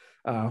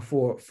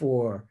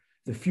for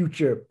the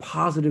future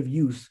positive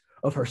use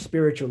of her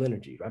spiritual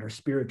energy, right? Her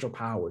spiritual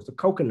powers, the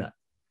coconut,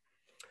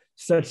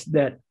 such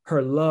that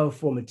her love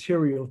for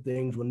material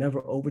things will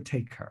never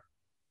overtake her,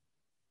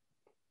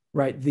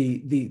 right?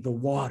 The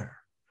water,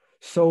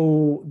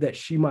 so that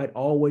she might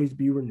always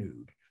be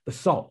renewed. The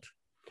salt,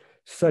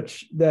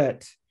 such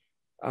that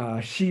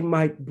she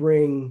might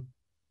bring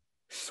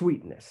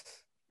sweetness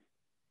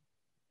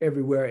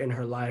everywhere in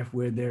her life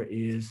where there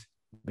is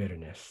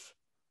bitterness.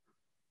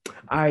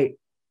 I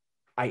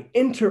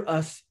enter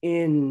us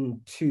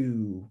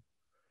into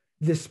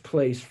this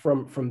place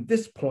from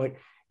this point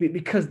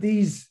because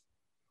these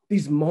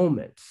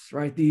moments,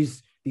 right?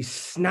 These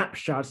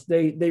snapshots,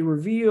 they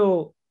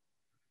reveal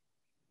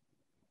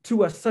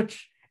to us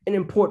such an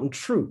important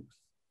truth,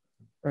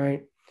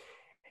 right?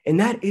 And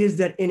that is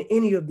that in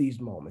any of these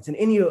moments, in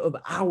any of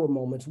our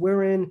moments,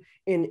 wherein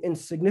in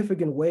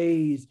significant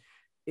ways,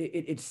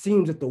 it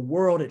seems that the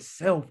world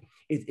itself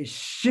is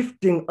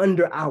shifting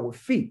under our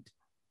feet,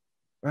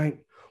 right?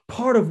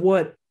 Part of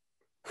what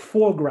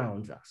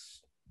foregrounds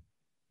us,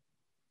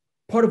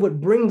 part of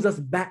what brings us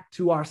back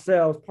to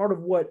ourselves, part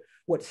of what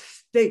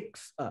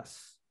stakes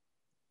us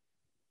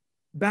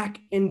back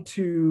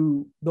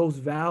into those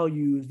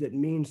values that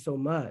mean so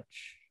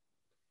much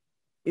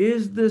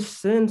is this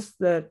sense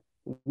that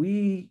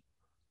we're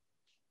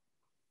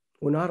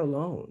not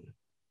alone,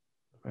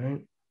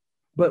 right?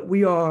 But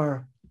we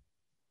are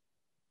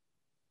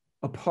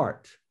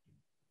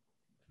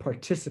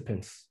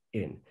participants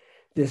in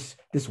this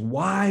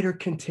wider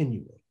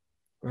continuum,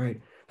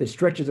 right, that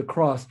stretches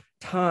across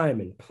time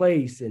and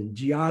place and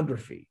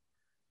geography,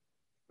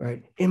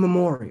 right,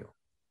 immemorial.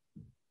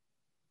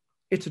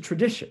 It's a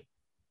tradition,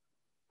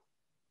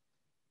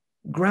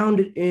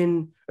 grounded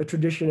in a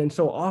tradition, and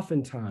so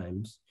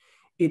oftentimes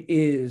it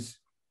is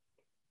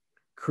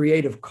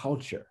creative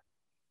culture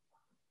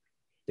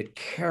that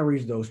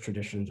carries those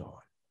traditions on.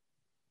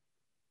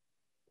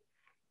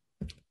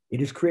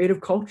 It is creative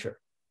culture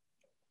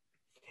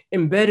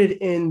embedded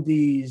in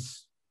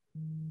these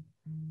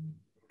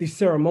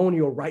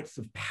ceremonial rites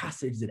of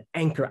passage that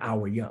anchor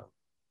our young.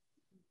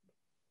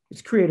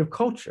 It's creative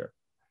culture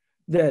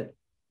that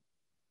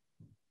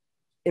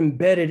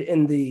embedded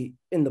in the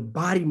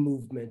body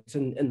movements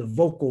and the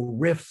vocal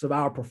riffs of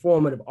our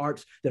performative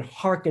arts that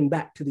harken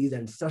back to these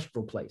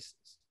ancestral places.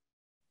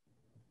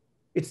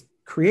 It's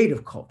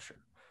creative culture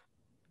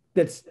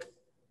that's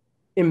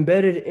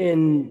embedded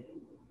in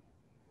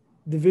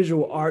the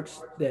visual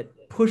arts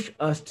that push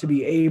us to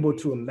be able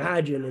to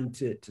imagine and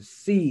to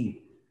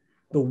see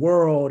the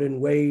world in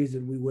ways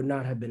that we would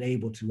not have been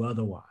able to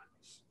otherwise.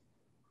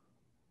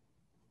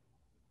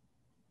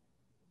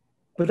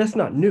 But that's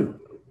not new,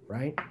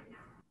 right?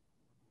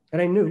 It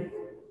ain't new.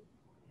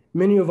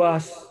 Many of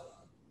us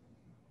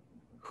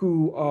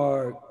who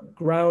are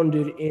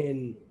grounded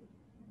in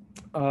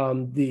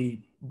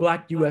the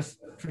Black US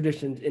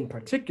traditions in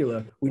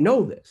particular, we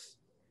know this.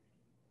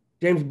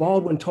 James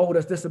Baldwin told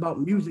us this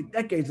about music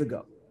decades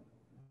ago.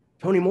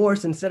 Toni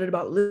Morrison said it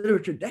about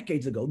literature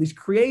decades ago. These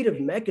creative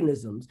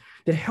mechanisms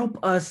that help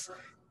us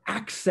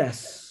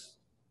access,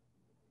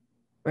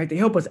 right? They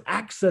help us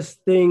access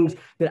things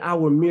that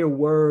our mere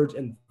words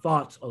and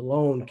thoughts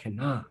alone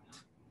cannot.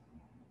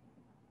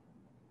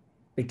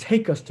 They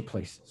take us to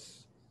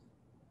places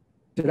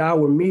that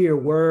our mere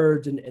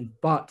words and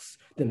thoughts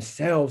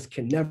themselves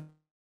can never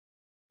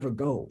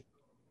go.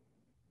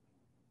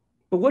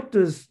 But what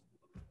does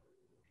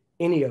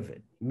any of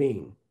it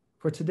mean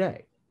for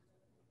today,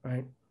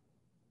 right?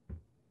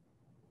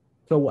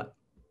 So what?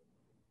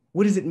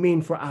 What does it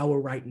mean for our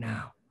right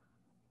now?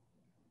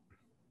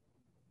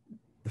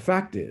 The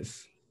fact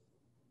is,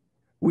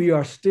 we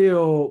are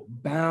still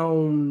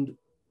bound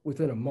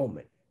within a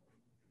moment,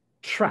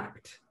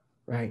 trapped,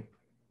 right?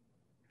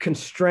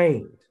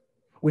 Constrained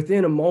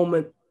within a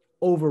moment,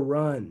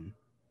 overrun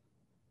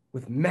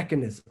with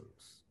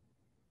mechanisms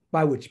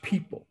by which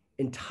people,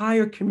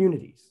 entire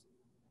communities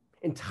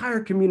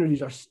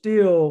are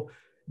still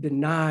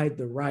denied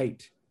the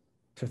right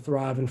to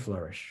thrive and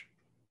flourish.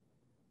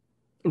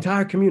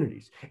 Entire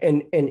communities.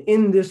 And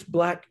in this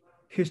Black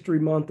History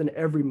Month and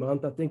every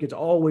month, I think it's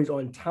always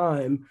on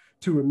time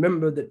to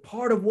remember that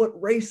part of what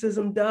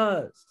racism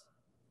does,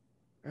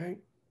 right?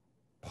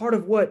 Part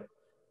of what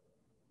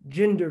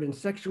gendered and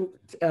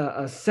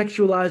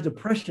sexualized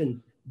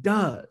oppression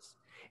does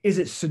is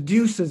it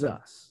seduces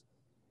us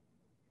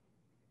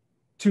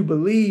to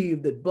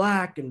believe that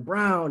Black and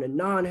brown and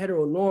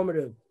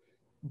non-heteronormative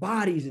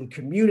bodies and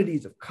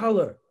communities of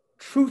color,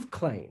 truth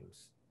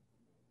claims,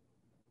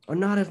 are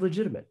not as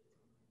legitimate.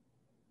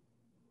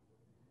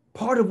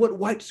 Part of what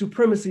white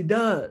supremacy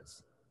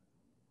does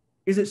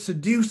is it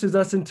seduces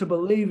us into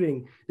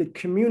believing that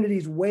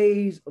communities'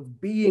 ways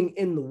of being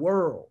in the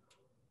world,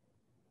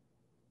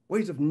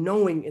 ways of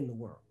knowing in the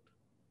world,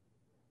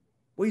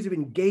 ways of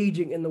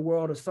engaging in the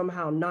world are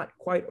somehow not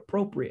quite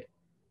appropriate.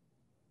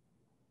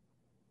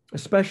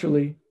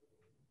 Especially,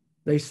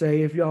 they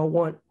say, if y'all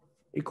want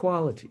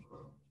equality.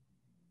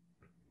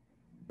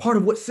 Part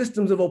of what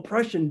systems of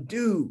oppression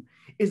do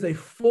is they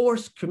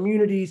force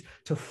communities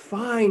to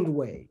find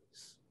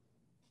ways,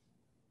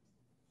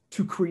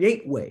 to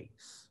create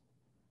ways,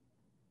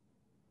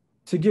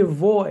 to give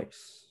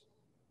voice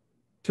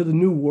to the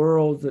new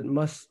worlds that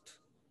must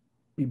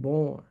be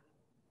born,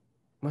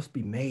 must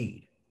be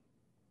made.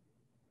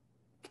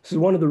 This is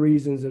one of the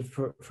reasons that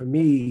for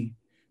me,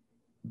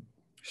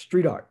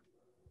 street art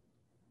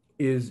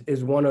is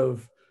one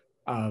of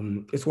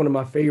it's one of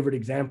my favorite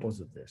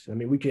examples of this. I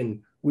mean, we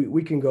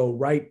can go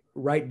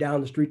right down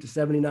the street to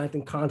 79th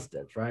and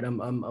Constance, right?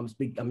 I'm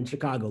in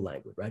Chicago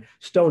language, right?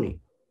 Stony,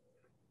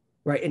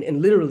 right?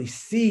 And literally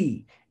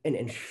see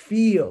and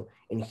feel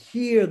and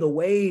hear the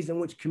ways in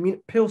which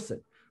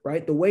Pilsen,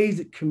 right? The ways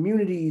that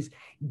communities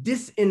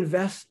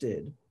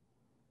disinvested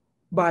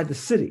by the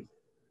city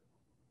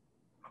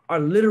are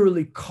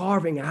literally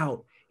carving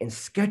out and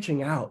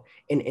sketching out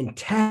and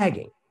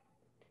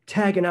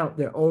tagging out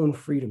their own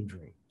freedom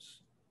dreams.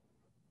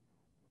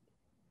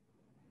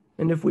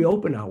 And if we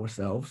open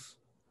ourselves,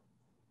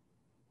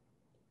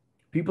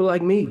 people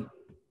like me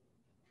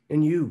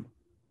and you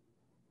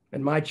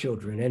and my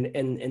children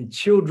and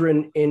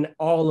children in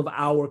all of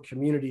our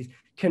communities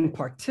can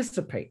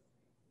participate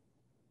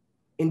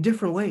in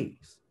different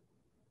ways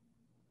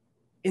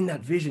in that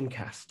vision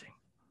casting,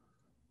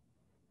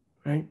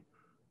 right?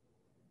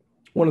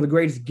 One of the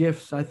greatest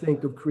gifts, I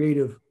think, of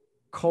creative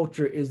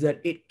culture is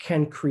that it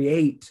can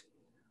create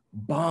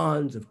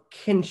bonds of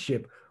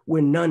kinship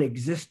where none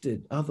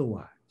existed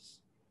otherwise.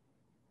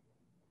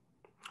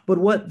 But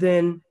what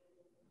then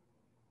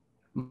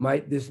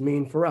might this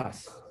mean for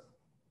us,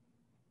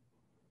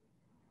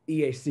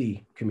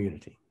 EAC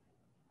community,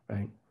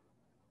 right?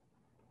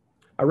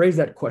 I raise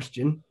that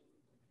question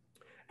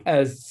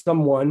as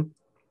someone,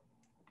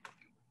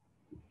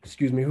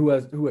 who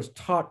has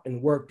taught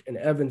and worked in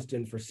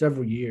Evanston for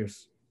several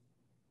years,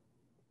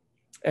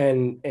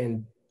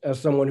 and as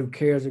someone who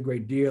cares a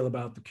great deal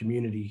about the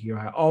community here.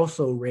 I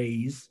also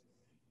raise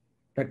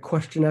that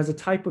question as a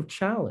type of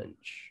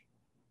challenge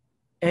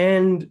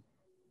and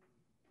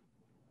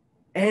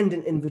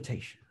an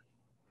invitation,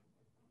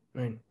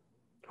 right?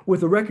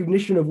 With a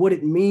recognition of what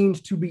it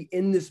means to be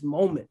in this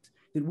moment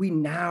that we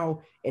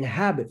now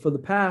inhabit for the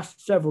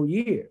past several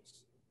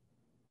years.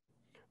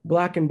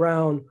 Black and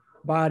brown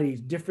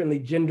bodies, differently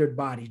gendered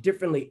bodies,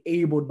 differently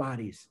abled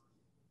bodies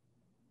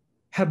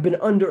have been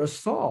under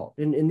assault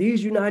in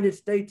these United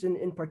States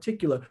in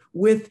particular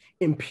with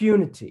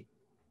impunity.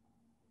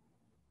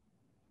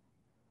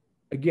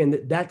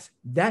 Again,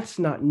 that's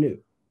not new.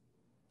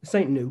 This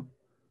ain't new.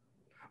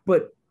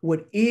 But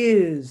what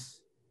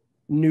is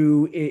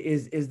new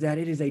is that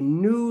it is a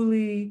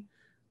newly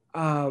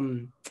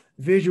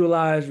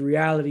visualized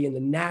reality in the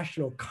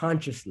national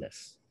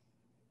consciousness,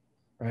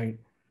 right,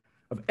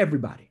 of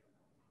everybody,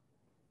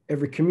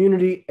 every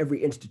community,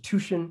 every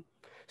institution,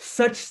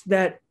 such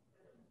that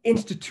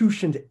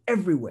institutions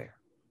everywhere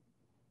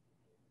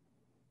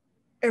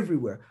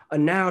are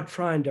now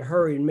trying to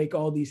hurry and make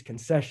all these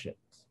concessions.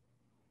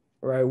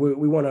 Right,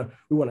 we want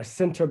to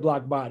center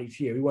Black bodies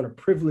here. We want to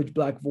privilege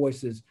Black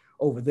voices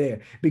over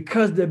there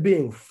because they're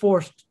being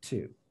forced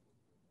to,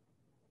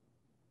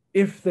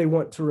 if they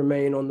want to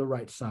remain on the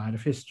right side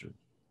of history.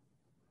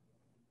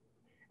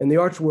 And the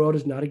arts world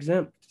is not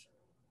exempt.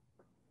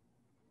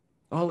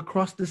 All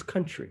across this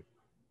country,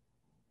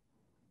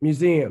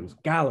 museums,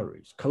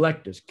 galleries,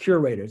 collectors,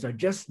 curators are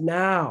just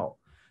now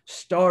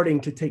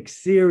starting to take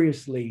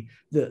seriously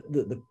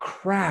the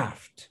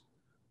craft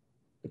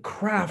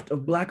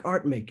of Black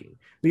art making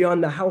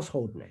beyond the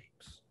household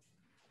names.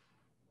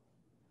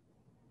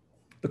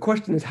 The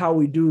question is how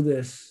we do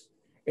this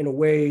in a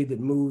way that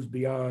moves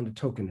beyond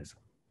tokenism.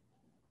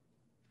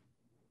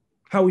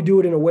 How we do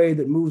it in a way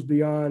that moves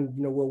beyond,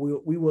 where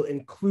we will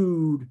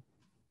include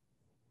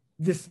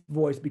this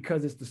voice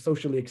because it's the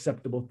socially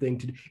acceptable thing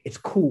to do. It's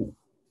cool,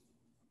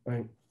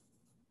 right?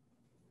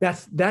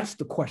 That's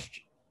the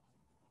question.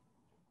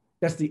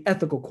 That's the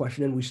ethical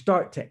question. And we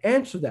start to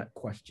answer that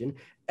question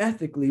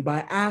ethically by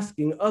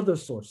asking other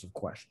sorts of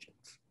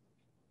questions.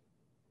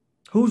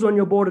 Who's on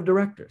your board of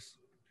directors?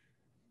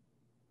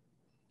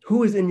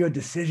 Who is in your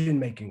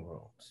decision-making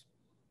rooms?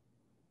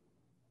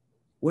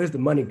 Where's the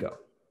money go?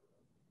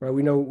 Right?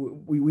 We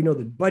know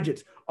that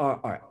budgets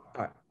are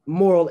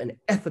moral and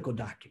ethical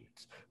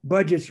documents.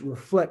 Budgets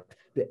reflect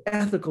the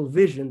ethical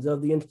visions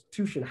of the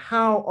institution.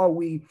 How are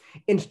we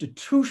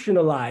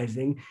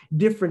institutionalizing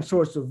different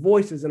sorts of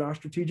voices in our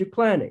strategic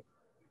planning?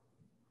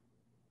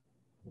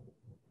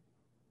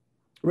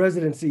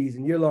 Residencies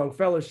and year-long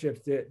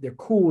fellowships, they're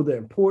cool, they're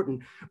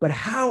important, but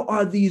how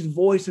are these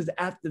voices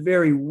at the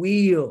very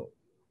wheel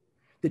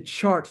that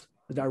charts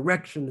the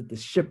direction that the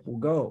ship will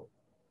go?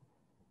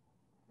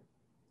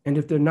 And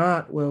if they're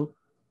not, well,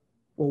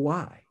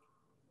 why?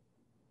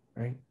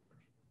 Right?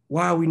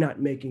 Why are we not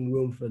making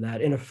room for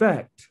that? In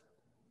effect,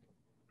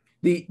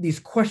 these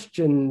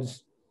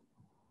questions,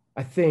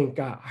 I think,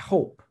 I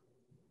hope,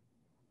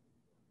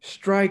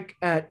 strike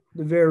at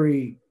the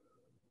very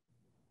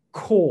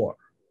core,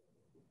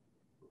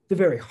 the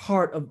very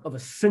heart of a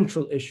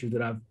central issue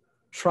that I've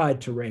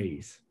tried to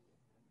raise.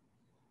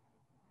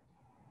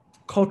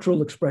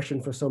 Cultural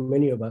expression for so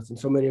many of us and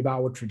so many of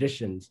our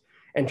traditions,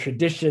 and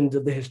traditions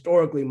of the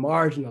historically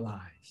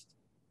marginalized,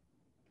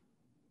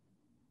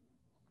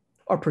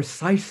 are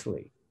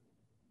precisely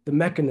the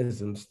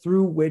mechanisms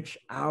through which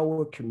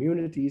our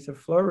communities have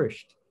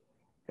flourished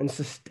and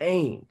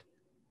sustained,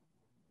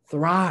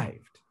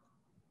 thrived.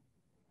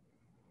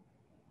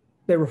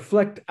 They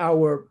reflect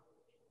our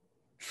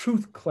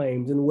truth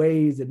claims in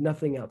ways that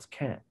nothing else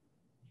can.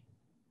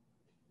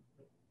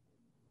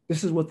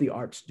 This is what the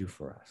arts do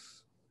for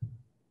us.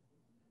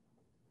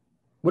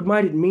 What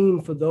might it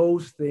mean for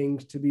those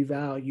things to be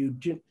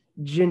valued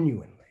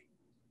genuinely?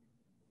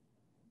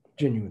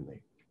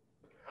 Genuinely.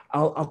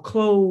 I'll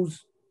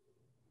close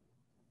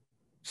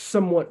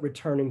somewhat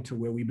returning to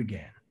where we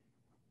began.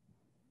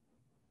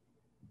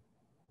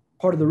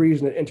 Part of the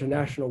reason that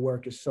international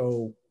work is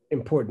so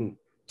important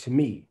to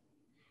me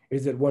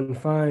is that one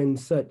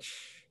finds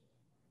such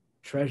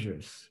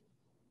treasures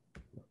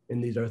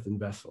in these earthen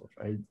vessels,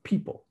 right?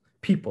 People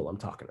I'm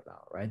talking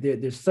about, right?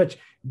 There's such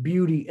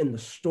beauty in the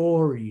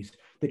stories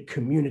that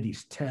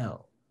communities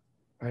tell,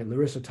 right?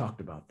 Larissa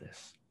talked about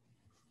this.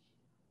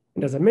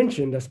 And as I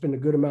mentioned, I spend a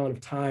good amount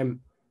of time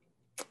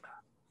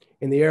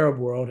in the Arab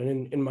world,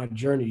 and in my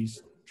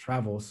journeys,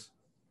 travels.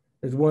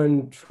 There's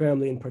one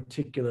family in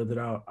particular that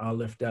I'll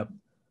lift up,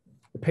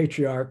 the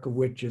patriarch of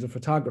which is a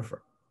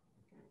photographer.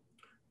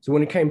 So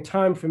when it came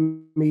time for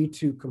me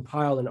to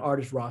compile an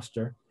artist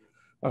roster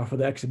for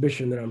the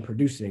exhibition that I'm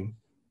producing,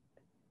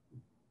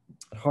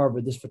 at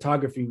Harvard, this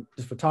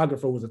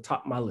photographer was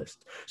atop my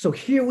list. So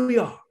here we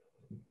are,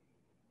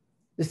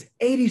 this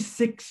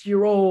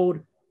 86-year-old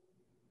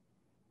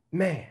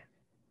man,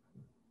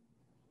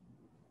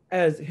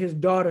 as his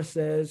daughter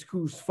says,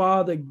 whose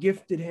father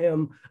gifted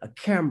him a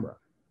camera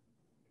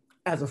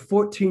as a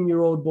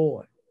 14-year-old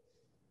boy,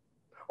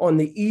 on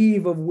the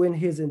eve of when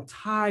his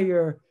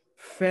entire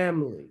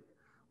family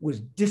was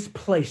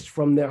displaced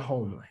from their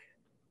homeland.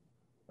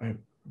 Right?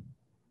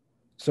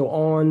 So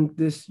on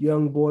this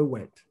young boy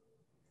went,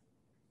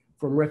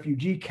 from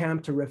refugee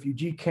camp to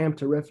refugee camp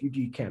to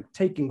refugee camp,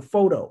 taking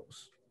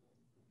photos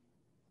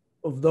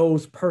of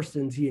those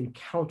persons he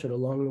encountered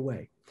along the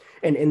way.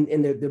 And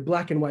they're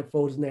black and white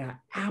photos, and they are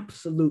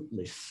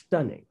absolutely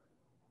stunning.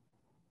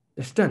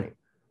 They're stunning.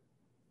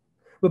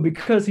 But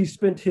because he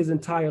spent his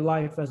entire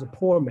life as a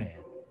poor man,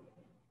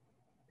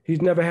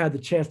 he's never had the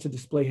chance to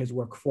display his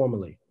work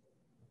formally.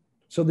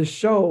 So the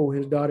show,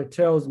 his daughter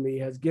tells me,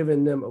 has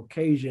given them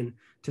occasion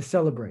to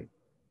celebrate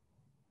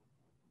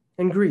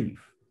and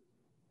grieve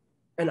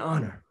and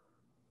honor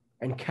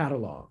and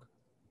catalog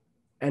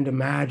and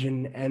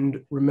imagine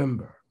and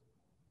remember.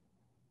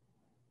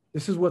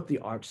 This is what the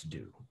arts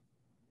do,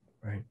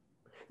 right?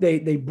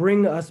 They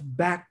bring us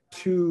back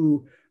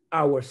to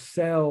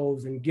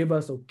ourselves and give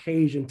us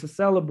occasion to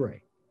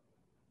celebrate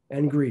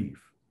and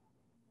grieve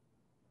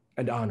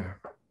and honor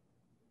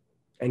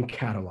and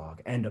catalog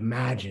and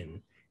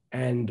imagine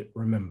and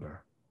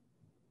remember.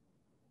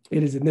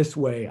 It is in this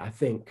way, I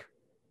think,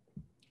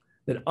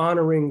 that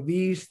honoring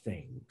these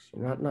things,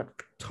 not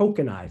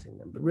tokenizing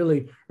them, but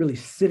really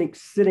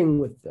sitting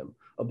with them,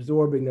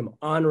 absorbing them,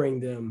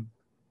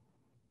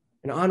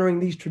 and honoring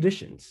these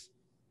traditions,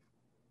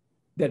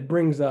 that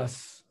brings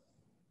us,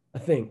 I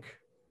think,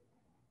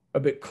 a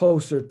bit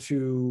closer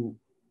to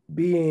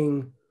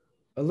being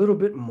a little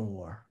bit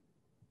more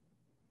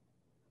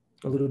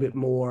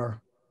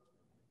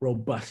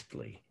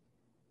robustly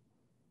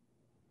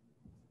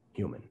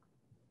human.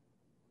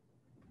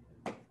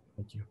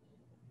 Thank you.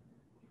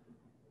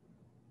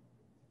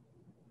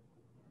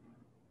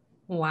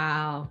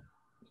 Wow.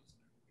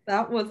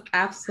 That was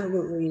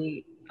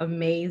absolutely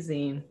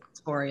amazing,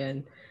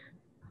 Torian.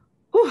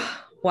 Whew,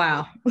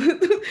 wow.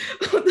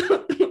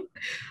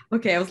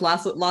 Okay, I was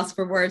lost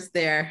for words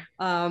there.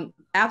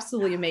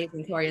 Absolutely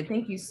amazing, Torian.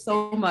 Thank you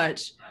so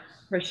much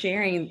for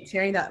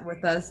sharing that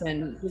with us,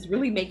 and just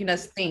really making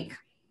us think,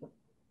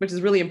 which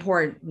is really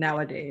important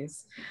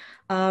nowadays.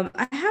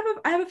 I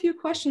have a few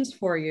questions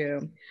for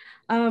you.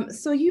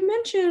 So you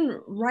mentioned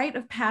rite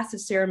of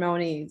passage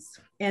ceremonies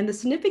and the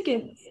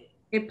significance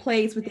it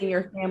plays within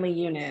your family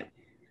unit.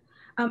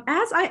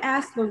 As I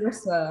asked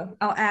Larissa,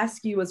 I'll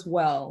ask you as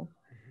well.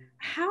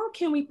 How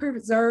can we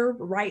preserve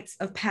rites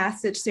of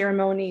passage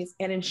ceremonies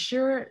and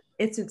ensure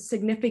its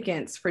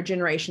significance for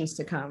generations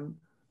to come?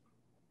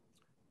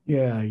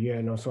 Yeah,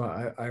 no. So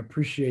I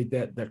appreciate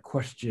that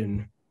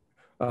question.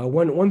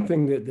 One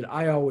thing that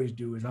I always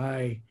do is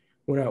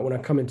when I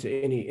come into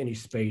any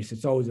space,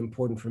 it's always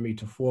important for me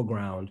to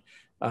foreground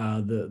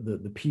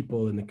the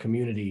people and the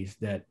communities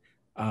that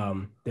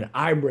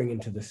I bring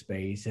into the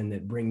space and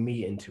that bring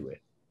me into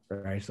it.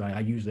 Right. So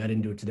I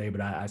didn't do it today,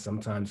 but I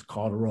sometimes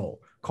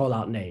call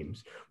out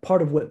names.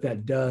 Part of what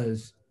that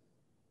does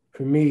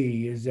for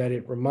me is that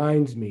it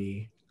reminds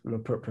me,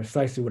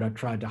 precisely what I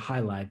tried to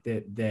highlight,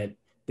 that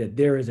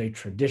there is a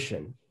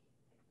tradition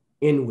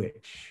in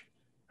which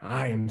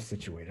I am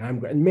situated.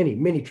 I'm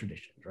many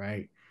traditions,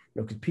 right?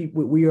 Because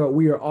people, we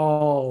are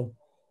all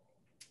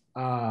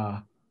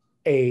a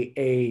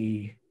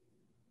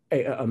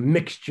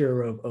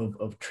mixture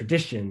of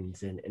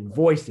traditions and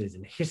voices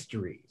and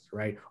histories,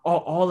 right?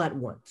 All at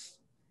once.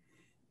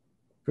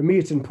 For me,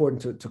 it's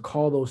important to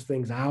call those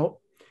things out,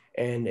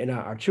 and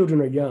our children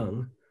are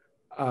young,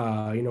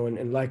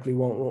 and likely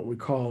won't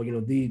recall,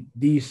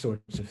 these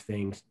sorts of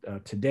things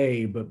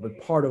today,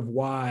 but part of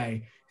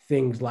why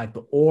things like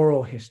the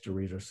oral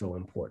histories are so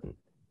important,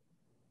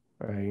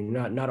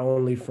 right? Not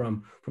only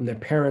from their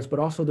parents, but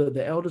also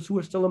the elders who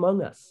are still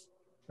among us,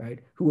 right?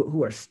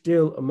 Who are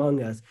still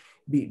among us,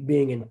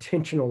 being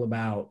intentional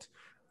about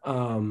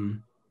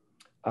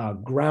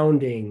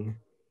grounding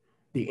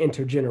the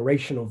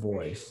intergenerational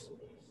voice,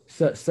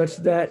 such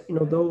that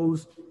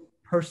those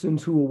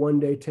persons who will one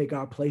day take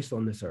our place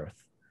on this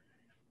earth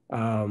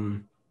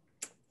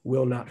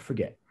will not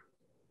forget.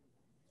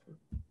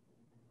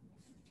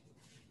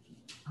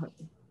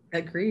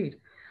 Agreed.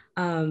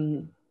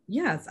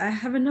 Yes, I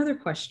have another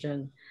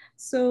question.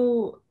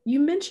 So you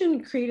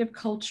mentioned creative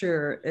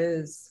culture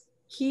is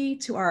key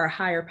to our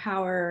higher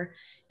power,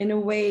 in a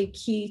way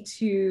key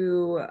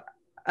to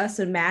us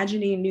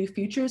imagining new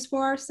futures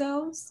for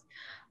ourselves.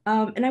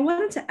 And I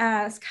wanted to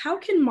ask, how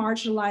can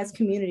marginalized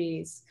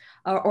communities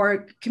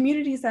or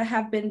communities that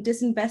have been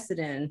disinvested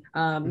in,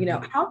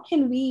 how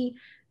can we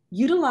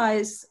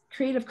utilize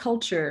creative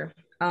culture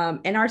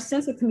and our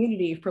sense of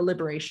community for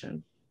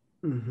liberation?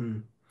 Mm-hmm.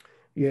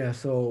 Yeah,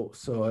 so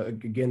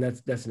again,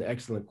 that's an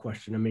excellent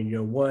question. I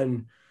mean,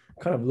 one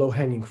kind of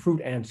low-hanging fruit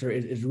answer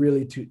is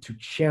really to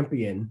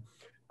champion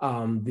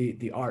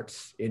the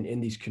arts in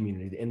these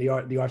communities and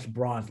the arts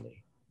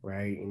broadly,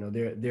 right? You know,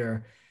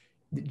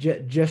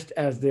 just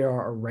as there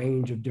are a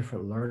range of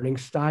different learning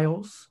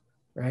styles,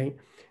 right?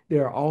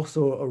 There are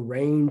also a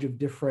range of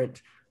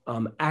different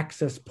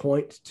access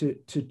points to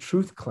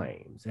truth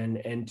claims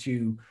and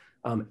to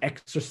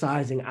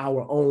exercising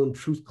our own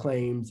truth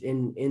claims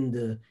in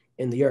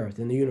the earth,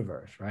 in the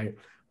universe, right?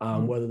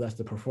 Whether that's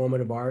the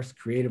performative arts,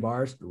 creative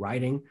arts,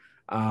 writing,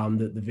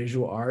 the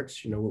visual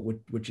arts, you know,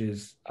 which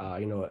is,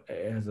 you know,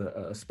 has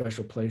a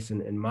special place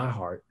in my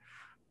heart.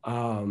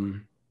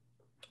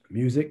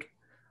 Music,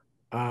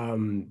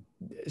 to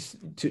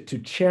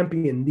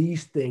champion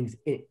these things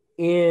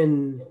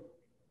in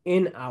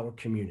our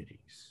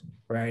communities,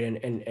 right?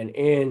 And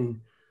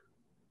in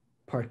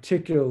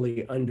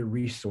particularly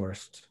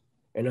under-resourced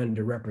and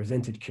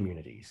underrepresented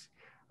communities,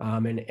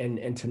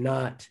 and to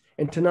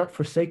not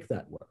forsake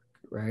that work,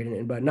 right?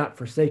 And by not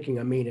forsaking,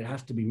 I mean it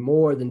has to be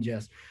more than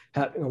just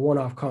having a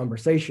one-off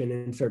conversation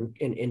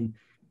in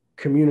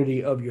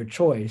community of your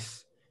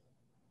choice,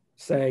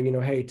 saying, you know,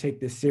 hey, take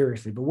this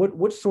seriously. But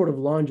what sort of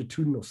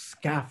longitudinal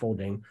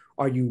scaffolding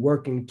are you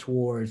working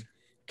towards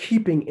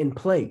keeping in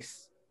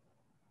place,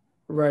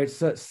 right?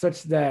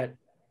 Such that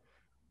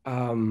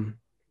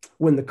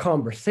when the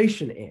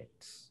conversation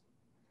ends,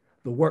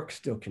 the work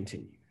still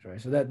continues,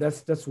 right? So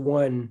that's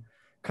one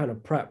kind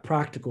of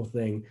practical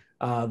thing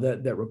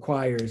that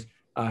requires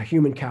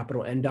human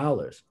capital and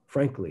dollars,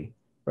 frankly,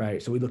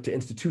 right? So we look to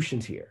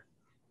institutions here,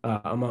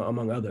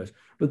 among others.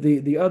 But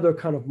the other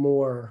kind of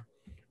more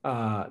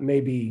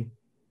maybe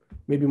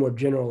more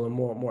general and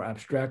more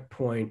abstract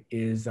point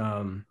is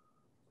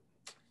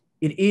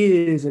it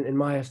is, in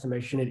my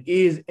estimation, it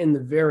is in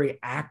the very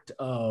act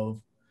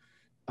of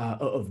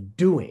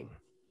doing,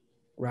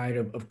 right,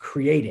 of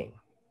creating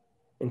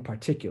in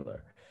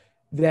particular,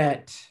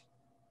 that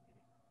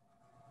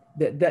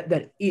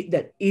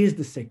is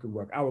the sacred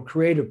work. Our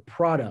creative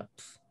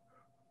products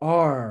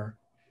are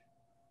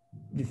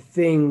the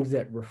things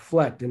that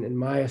reflect, and in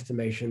my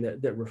estimation,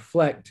 that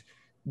reflect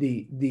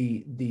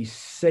the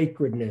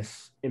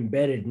sacredness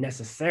embedded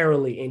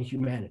necessarily in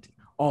humanity,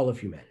 all of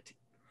humanity,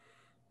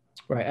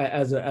 right?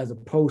 As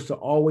opposed to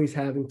always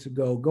having to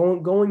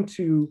going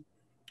to,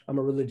 I'm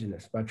a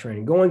religionist by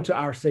training, going to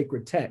our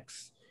sacred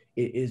texts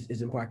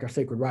is important, our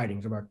sacred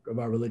writings of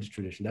our religious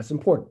tradition. That's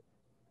important.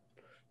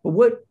 But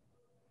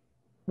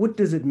what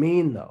does it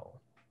mean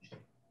though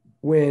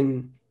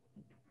when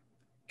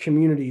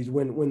communities,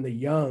 when the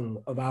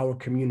young of our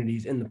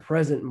communities in the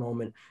present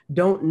moment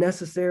don't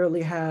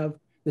necessarily have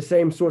the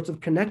same sorts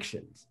of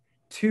connections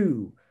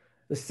to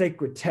the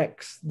sacred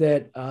texts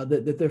that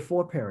their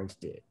foreparents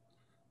did?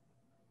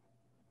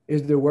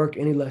 Is their work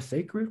any less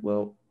sacred?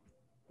 Well,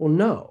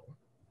 no,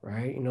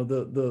 right? You know,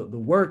 the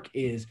work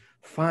is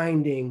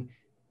finding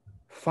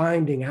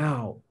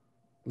out,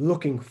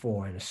 looking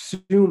for, and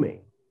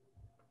assuming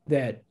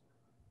that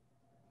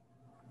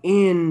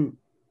in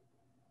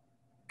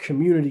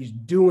communities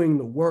doing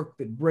the work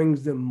that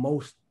brings them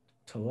most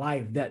to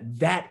life,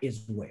 that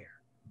is where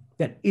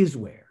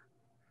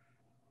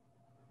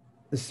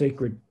the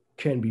sacred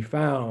can be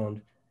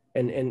found.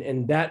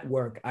 And that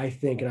work, I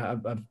think,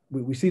 and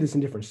we see this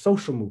in different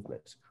social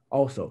movements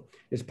also,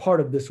 is part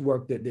of this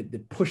work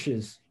that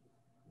pushes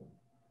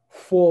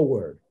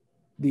forward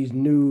these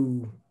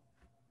new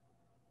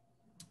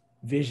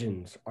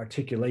visions,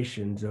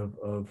 articulations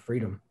of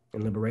freedom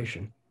and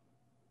liberation.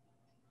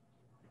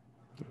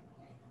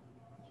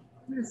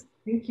 Yes,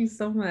 thank you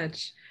so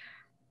much.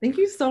 Thank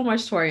you so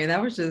much, Torian.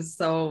 That was just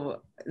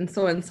so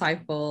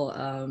insightful,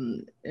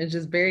 and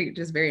just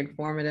very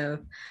informative.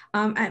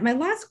 My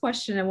last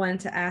question I wanted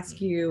to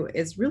ask you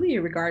is really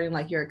regarding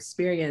like your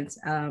experience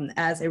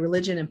as a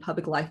religion and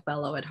public life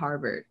fellow at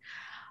Harvard.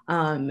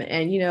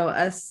 And you know,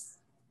 us,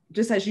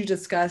 just as you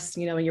discussed,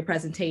 you know, in your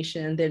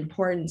presentation, the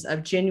importance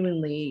of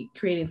genuinely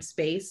creating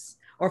space,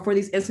 or for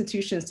these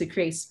institutions to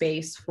create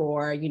space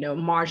for, you know,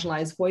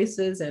 marginalized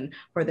voices and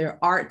for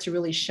their art to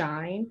really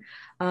shine.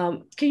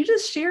 Can you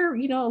just share,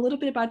 you know, a little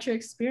bit about your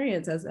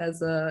experience as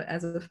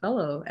a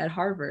fellow at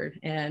Harvard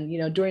and, you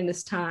know, during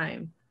this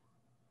time?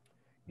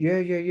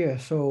 Yeah.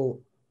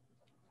 So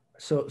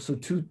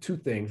two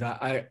things.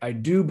 I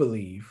do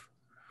believe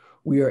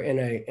we are in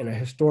a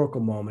historical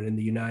moment in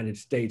the United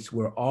States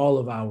where all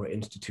of our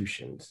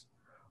institutions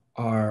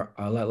are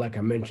like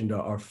I mentioned,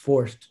 are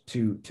forced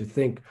to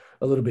think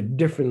a little bit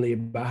differently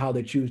about how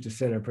they choose to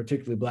center,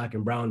 particularly Black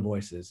and Brown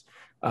voices,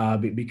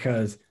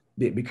 because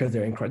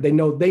they're in crisis. They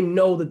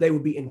know that they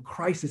would be in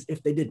crisis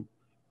if they didn't,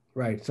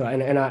 right? So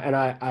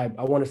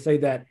I want to say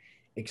that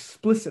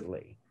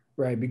explicitly,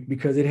 right?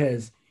 Because it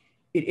has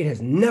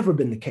never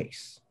been the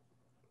case.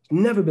 It's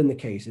never been the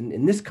case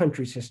in this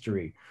country's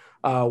history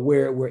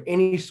where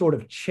any sort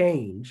of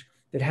change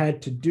that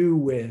had to do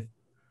with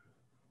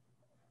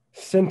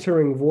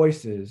centering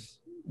voices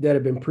that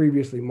have been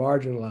previously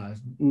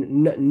marginalized,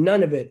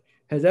 none of it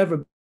has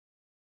ever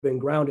been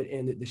grounded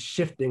in the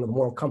shifting of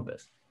moral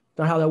compass. It's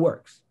not how that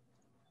works,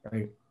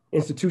 right?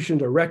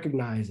 Institutions are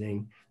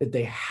recognizing that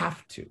they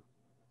have to,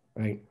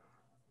 right,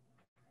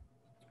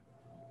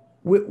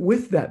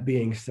 with that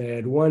being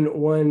said,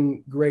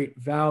 one great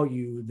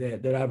value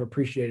that I've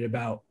appreciated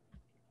about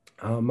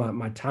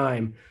my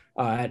time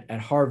at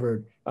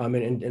Harvard,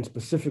 and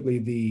specifically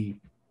the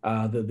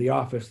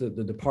office, the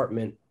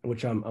department,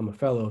 which I'm a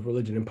fellow of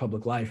religion and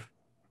public life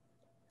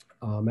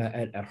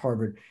at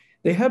Harvard.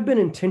 They have been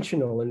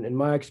intentional, in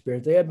my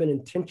experience, they have been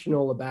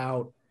intentional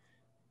about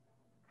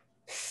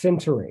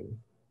centering,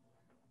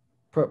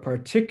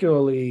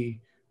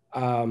 particularly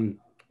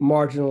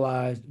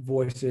marginalized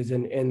voices.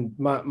 And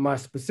my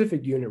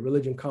specific unit,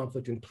 religion,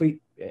 conflict,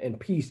 and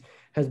peace,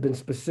 has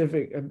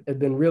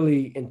been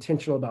really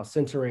intentional about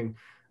centering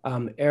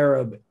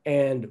Arab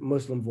and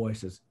Muslim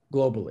voices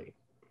globally,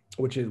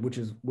 which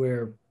is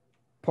where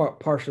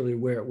partially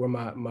where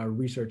my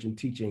research and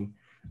teaching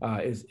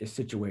is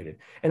situated.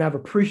 And I've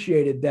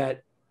appreciated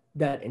that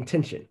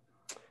intention.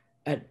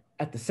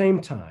 At the same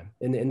time,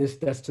 and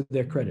that's to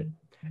their credit.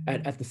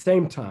 At the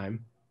same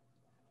time,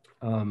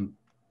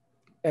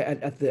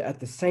 at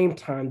the same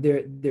time,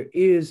 there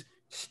is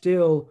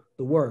still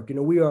the work.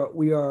 We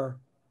are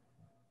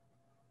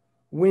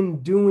when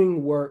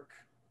doing work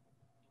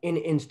in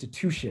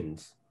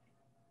institutions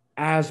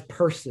as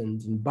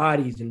persons and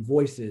bodies and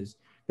voices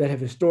that have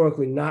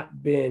historically not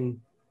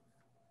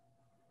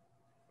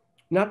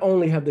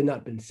only have they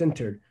not been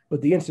centered,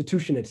 but the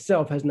institution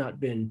itself has not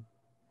been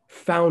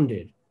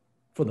founded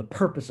for the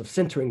purpose of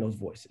centering those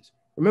voices.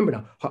 Remember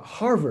now,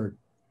 Harvard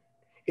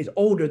is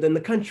older than the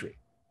country.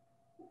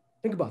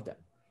 Think about that.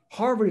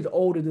 Harvard is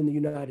older than the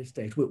United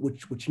States,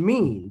 which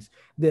means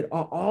that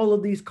all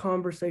of these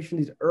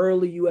conversations, these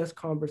early US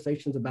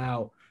conversations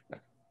about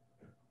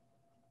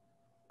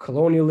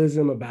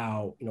colonialism,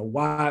 about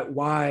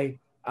why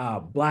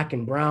Black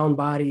and brown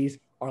bodies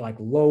are like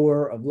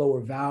lower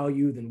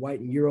value than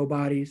white and Euro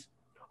bodies.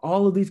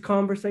 All of these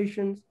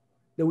conversations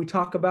that we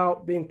talk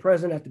about being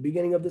present at the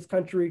beginning of this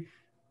country,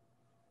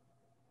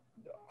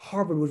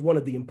 Harvard was one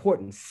of the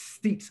important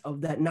seats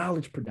of that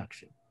knowledge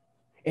production,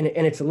 and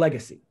it's a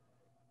legacy,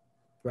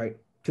 right,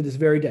 to this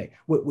very day.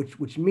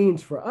 Which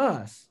means for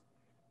us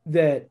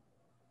that,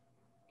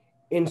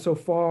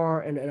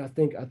 insofar, and I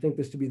think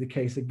this to be the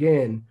case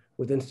again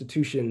with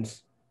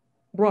institutions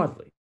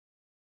broadly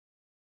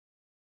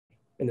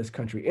in this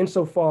country,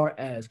 insofar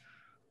as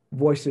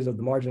voices of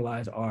the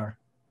marginalized are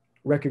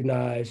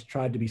recognized,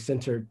 tried to be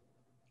centered,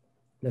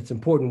 that's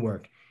important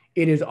work.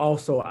 It is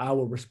also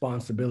our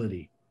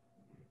responsibility,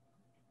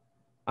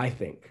 I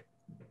think,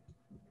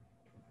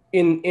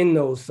 in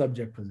those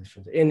subject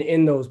positions,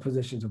 in those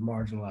positions of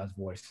marginalized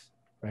voice,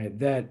 right,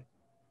 that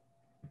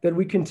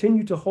we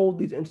continue to hold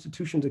these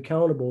institutions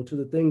accountable to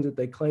the things that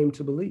they claim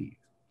to believe,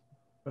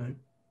 right?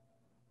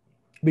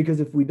 Because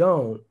if we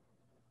don't,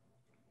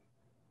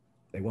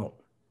 they won't,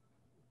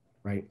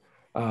 right?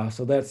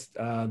 So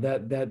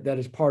that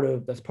is part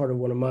of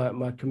one of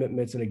my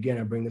commitments. And again,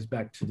 I bring this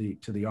back to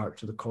the art,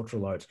 to the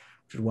cultural arts,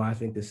 which is why I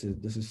think this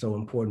is so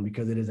important,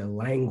 because it is a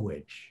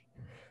language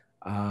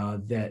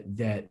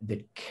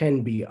that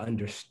can be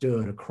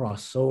understood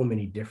across so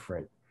many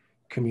different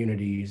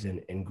communities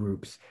and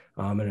groups,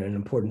 and an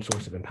important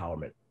source of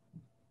empowerment.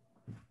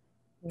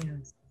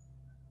 Yes.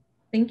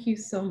 Thank you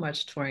so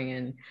much,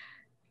 Torian.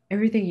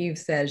 Everything you've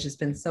said has just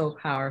been so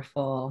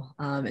powerful,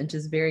 and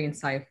just very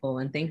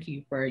insightful. And thank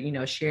you for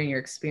sharing your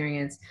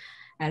experience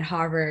at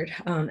Harvard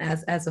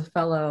as a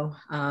fellow.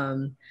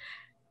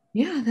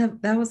 Yeah,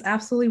 that was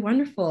absolutely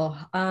wonderful.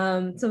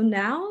 So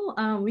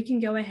now we can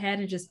go ahead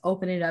and just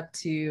open it up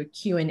to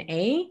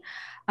Q&A.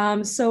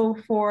 So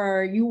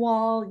for you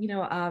all, in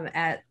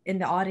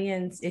the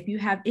audience, if you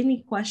have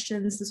any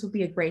questions, this would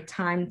be a great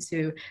time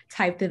to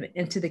type them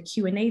into the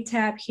Q&A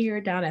tab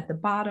here down at the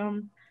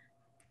bottom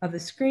of the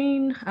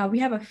screen. We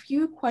have a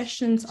few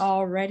questions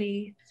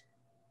already,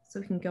 so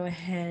we can go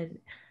ahead.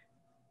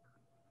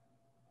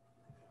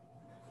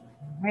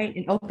 All right,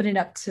 and open it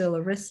up to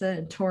Larissa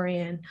and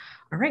Torian.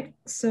 All right,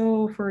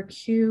 so for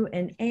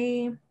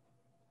Q&A.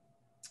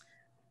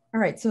 All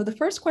right, so the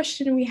first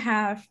question we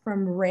have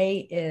from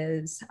Ray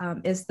is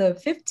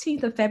the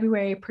 15th of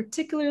February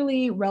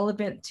particularly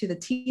relevant to the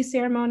tea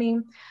ceremony?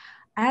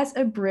 As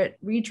a Brit,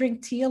 we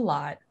drink tea a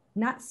lot,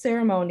 not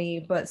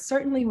ceremony, but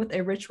certainly with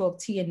a ritual of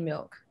tea and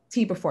milk,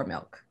 tea before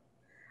milk.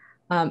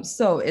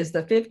 So is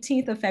the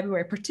 15th of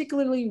February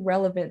particularly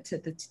relevant to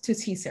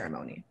tea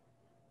ceremony?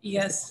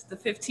 Yes, the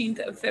 15th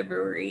of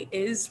February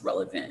is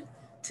relevant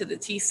to the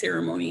tea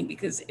ceremony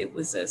because it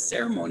was a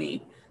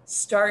ceremony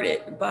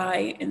started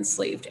by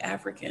enslaved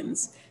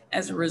Africans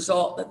as a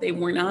result that they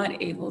were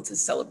not able to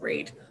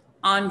celebrate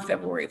on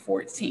February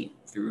 14th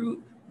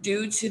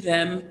due to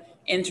them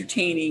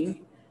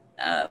entertaining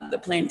the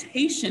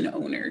plantation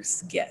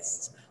owners'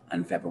 guests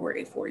on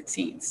February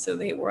 14th. So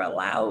they were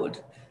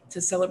allowed to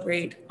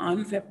celebrate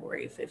on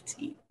February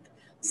 15th.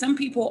 Some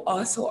people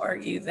also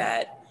argue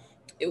that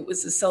it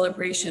was a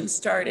celebration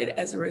started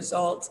as a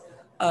result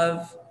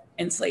of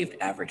enslaved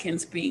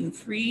Africans being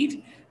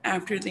freed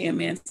after the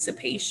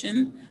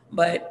emancipation.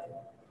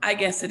 But I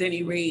guess at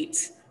any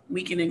rate,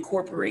 we can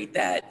incorporate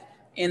that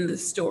in the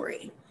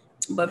story.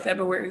 But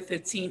February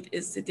 15th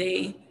is the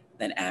day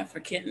that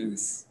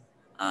Africans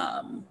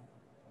um,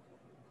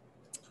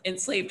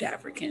 enslaved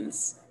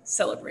Africans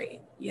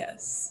celebrate,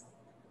 yes,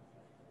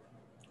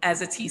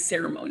 as a tea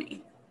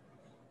ceremony.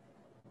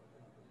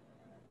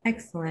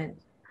 Excellent.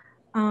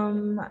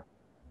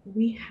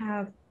 We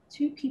have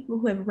two people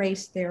who have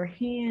raised their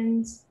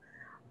hands.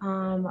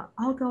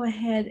 I'll go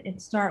ahead and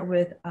start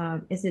with,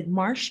 is it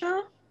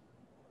Marsha?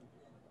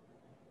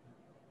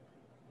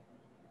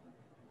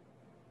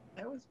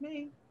 That was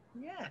me.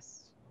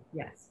 Yes.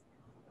 Yes.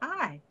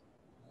 Hi.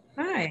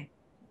 Hi.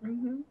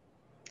 hmm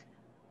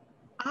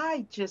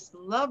I just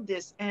love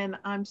this. And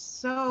I'm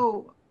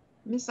so,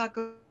 Miss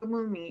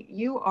Akamumi,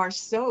 you are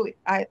so,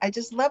 I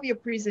just love your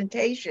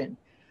presentation.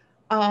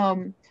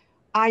 Um,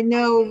 I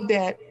know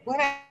that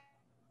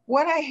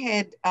what I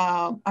had,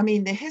 I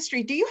mean, the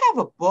history, do you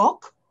have a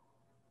book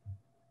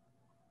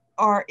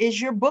or is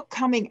your book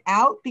coming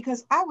out?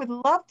 Because I would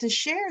love to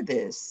share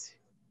this.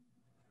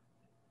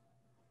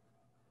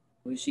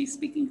 Who is she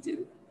speaking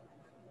to?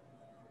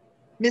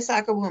 Miss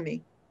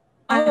Akawumi.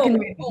 I can Oh,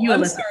 read oh, you,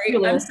 I'm Alyssa. sorry.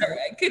 You, I'm Alyssa. sorry.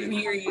 I couldn't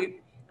hear you.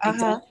 I Uh-huh.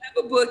 don't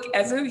have a book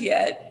as of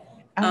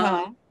yet.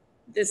 Uh-huh.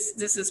 This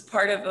is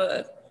part of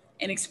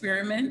an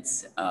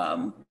experiment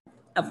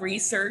of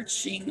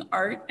researching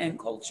art and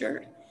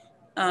culture.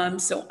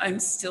 So I'm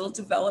still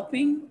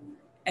developing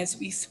as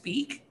we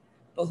speak,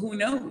 but who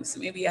knows?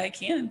 Maybe I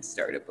can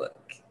start a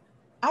book.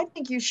 I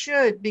think you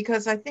should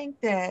because I think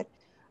that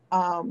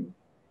um,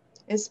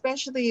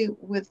 especially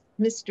with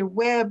Mr.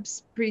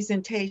 Webb's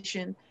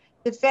presentation,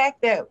 the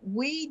fact that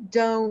we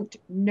don't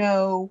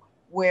know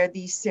where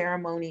these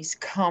ceremonies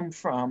come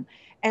from,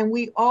 and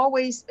we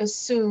always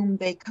assume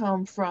they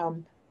come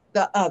from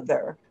the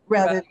other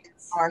rather Right.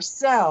 than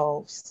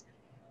ourselves.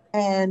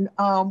 And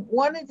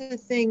one of the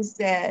things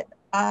that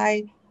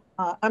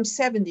I'm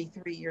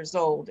 73 years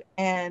old,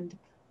 and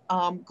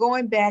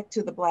going back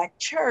to the Black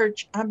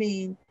church, I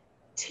mean,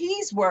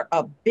 teas were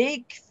a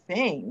big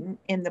thing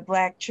in the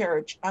Black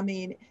church. I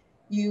mean,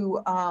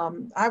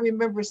 I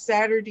remember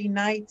Saturday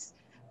nights,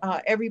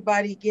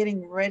 everybody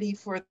getting ready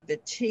for the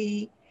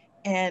tea,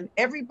 and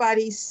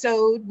everybody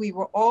sewed. We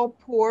were all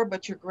poor,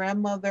 but your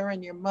grandmother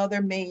and your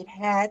mother made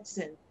hats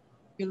and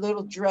your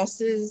little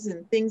dresses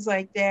and things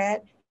like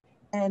that.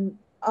 And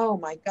oh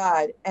my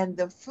God, and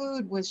the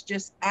food was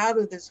just out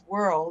of this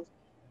world.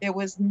 There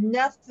was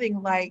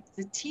nothing like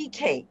the tea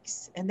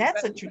cakes, and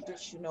that's a Right.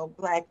 traditional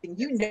Black thing.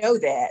 You know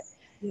Yes. that.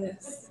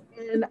 Yes.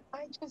 And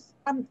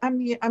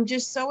I'm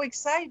just so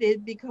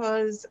excited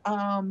because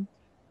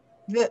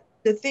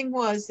the thing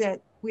was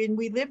that when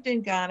we lived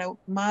in Ghana,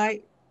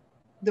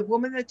 the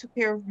woman that took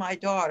care of my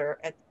daughter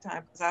at the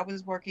time, because I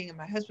was working and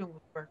my husband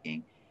was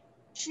working,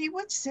 she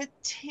would sit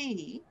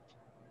tea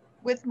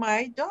with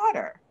my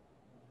daughter,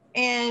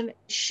 and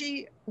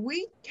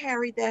we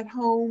carried that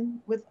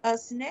home with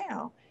us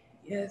now.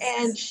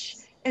 Yes.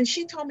 And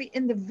she told me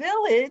in the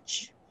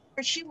village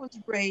where she was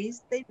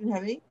raised, they didn't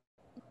have anything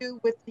to do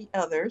with the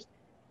others.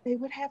 They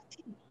would have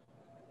tea.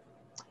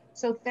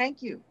 So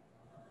You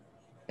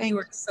thank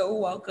are so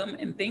welcome,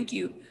 and thank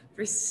you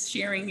for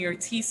sharing your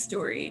tea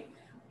story.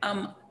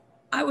 Um,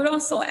 I would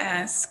also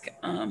ask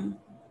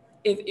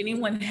if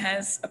anyone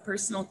has a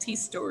personal tea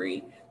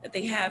story that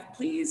they have,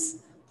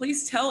 please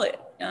tell it.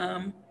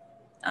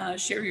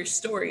 Share your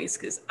stories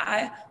because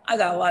I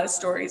got a lot of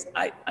stories.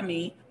 I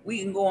mean, we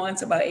can go on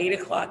to about 8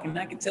 o'clock, and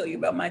I can tell you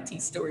about my tea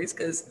stories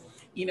because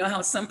you know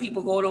how some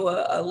people go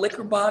to a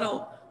liquor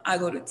bottle. I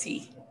go to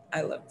tea.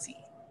 I love tea.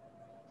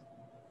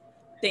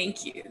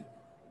 Thank you.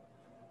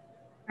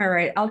 All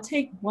right, I'll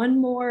take one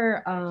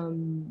more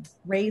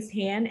raised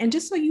hand. And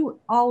just so you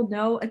all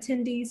know,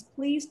 attendees,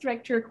 please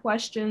direct your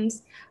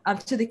questions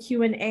to the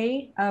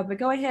Q&A. But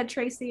go ahead,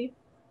 Tracy.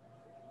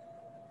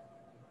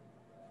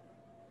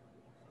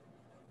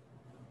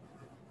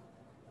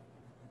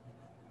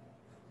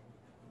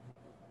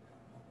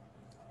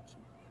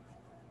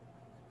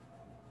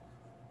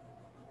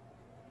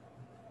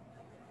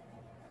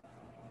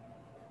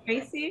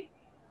 Tracy?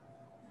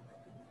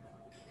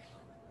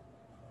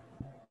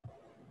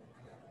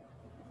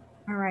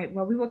 All right,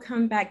 well, we will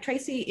come back.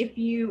 Tracy, if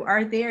you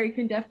are there, you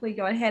can definitely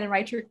go ahead and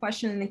write your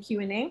question in the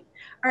Q&A. All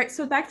right,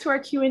 so back to our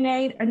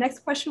Q&A. Our next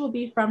question will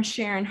be from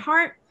Sharon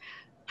Hart.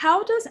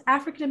 How does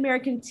African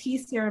American tea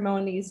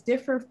ceremonies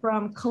differ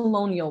from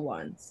colonial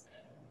ones?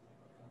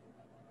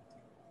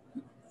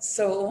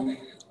 So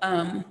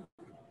um,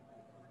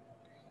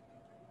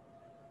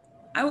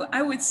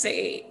 I would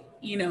say,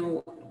 you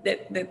know,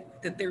 that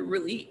there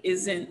really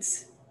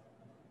isn't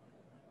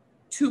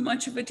too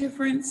much of a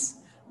difference,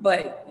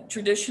 but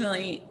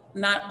traditionally,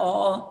 not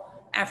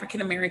all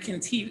African American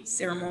tea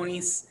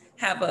ceremonies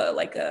have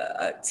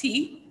a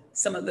tea.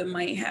 Some of them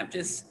might have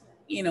just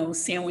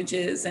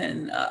sandwiches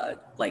and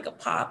like a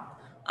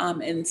pop,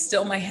 and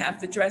still might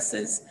have the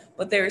dresses,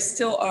 but there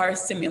still are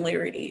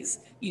similarities.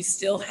 You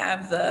still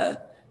have the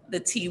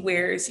tea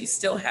wares, you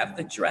still have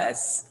the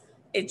dress.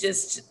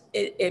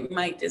 It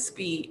might just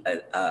be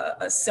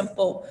a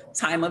simple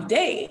time of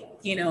day.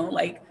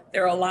 Like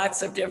there are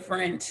lots of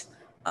different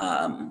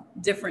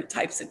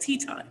types of tea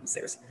times.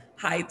 There's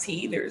high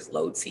tea, there's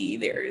low tea,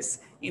 there's,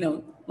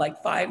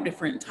 like 5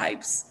 different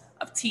types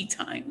of tea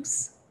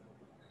times.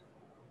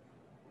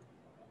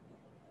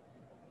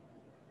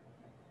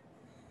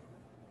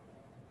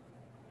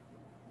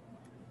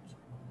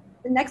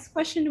 The next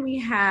question we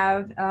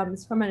have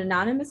is from an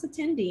anonymous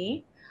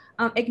attendee.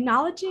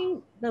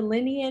 Acknowledging the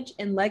lineage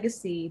and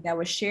legacy that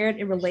was shared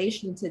in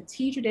relation to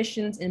tea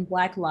traditions in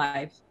Black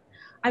life,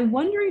 I'm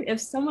wondering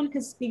if someone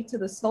could speak to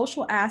the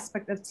social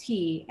aspect of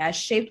tea as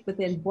shaped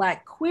within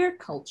Black queer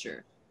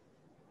culture.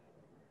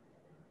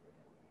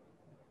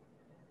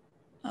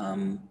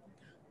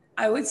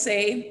 I would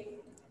say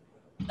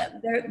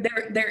that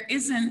there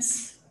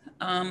isn't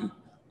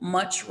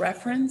much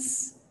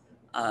reference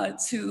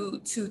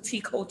to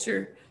tea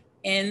culture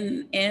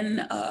in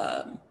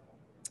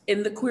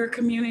the queer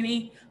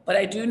community, but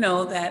I do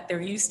know that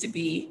there used to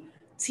be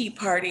tea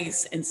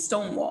parties in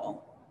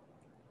Stonewall.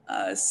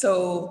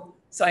 So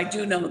I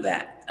do know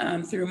that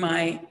through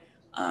my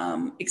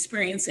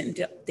experience in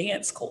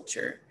dance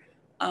culture.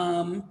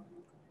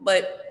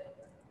 But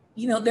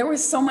there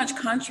was so much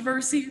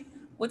controversy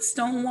with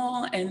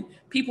Stonewall, and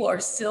people are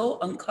still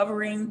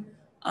uncovering,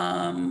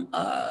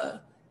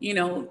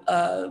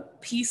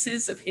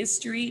 pieces of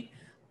history.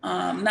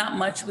 Not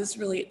much was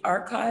really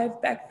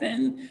archived back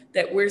then,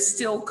 that we're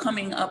still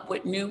coming up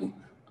with new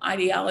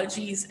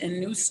ideologies and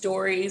new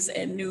stories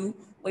and new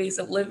ways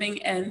of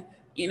living. And,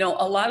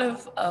 a lot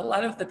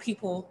of the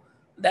people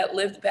that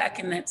lived back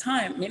in that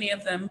time, many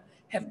of them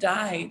have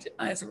died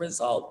as a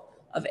result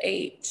of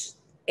AIDS,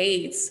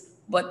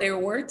 but there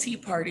were tea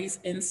parties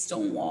in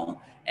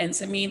Stonewall. And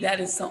to me, that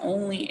is the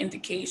only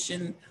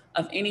indication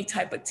of any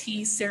type of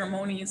tea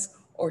ceremonies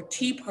or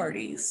tea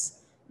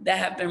parties that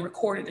have been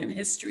recorded in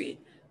history.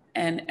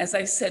 And as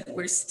I said,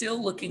 we're still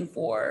looking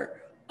for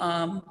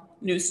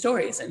new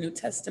stories and new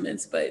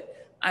testaments.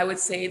 But I would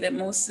say that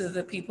most of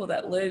the people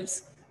that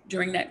lived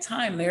during that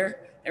time,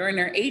 they're in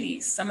their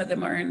 80s. Some of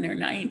them are in their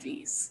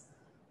 90s.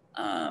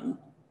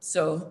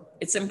 So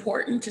it's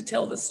important to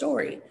tell the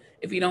story.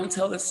 If you don't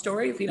tell the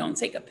story, if you don't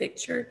take a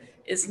picture,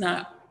 it's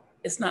not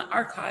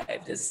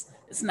archived,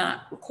 it's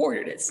not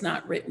recorded, it's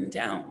not written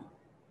down.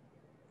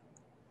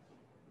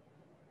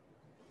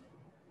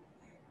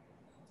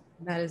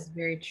 That is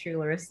very true,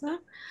 Larissa.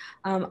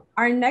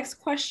 Our next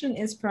question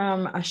is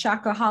from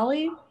Ashaka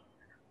Holly.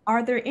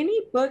 Are there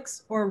any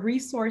books or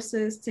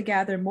resources to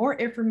gather more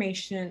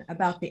information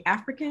about the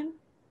African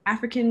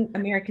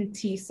American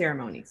tea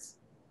ceremonies?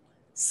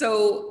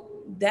 So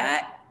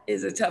that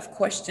is a tough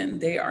question.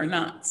 They are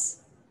not.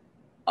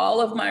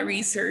 All of my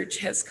research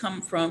has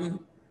come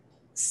from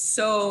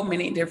so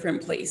many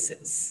different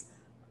places,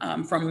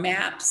 from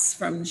maps,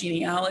 from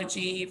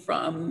genealogy,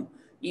 from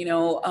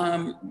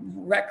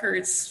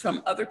records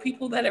from other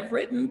people that have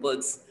written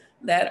books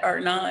that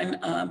are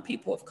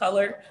people of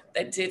color,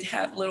 that did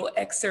have little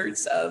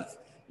excerpts of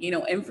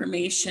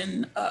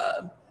information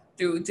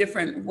through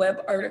different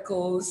web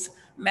articles,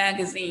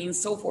 magazines,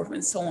 so forth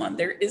and so on.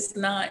 There is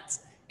not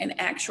an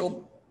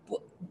actual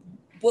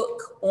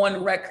book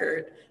on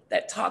record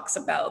that talks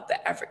about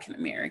the African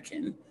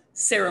American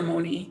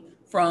ceremony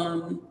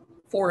from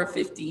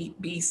 450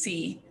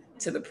 BC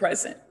to the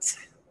present.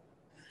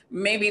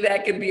 Maybe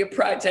that could be a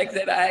project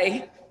that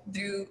I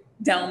do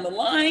down the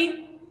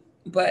line,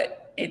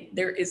 but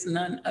there is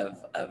none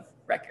of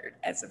record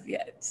as of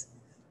yet.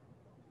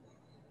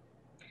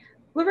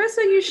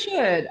 Larissa, you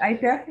should. I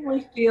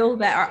definitely feel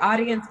that our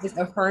audience is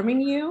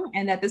affirming you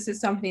and that this is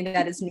something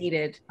that is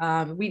needed.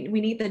 We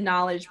need the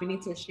knowledge, we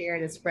need to share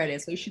it and spread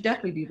it. So you should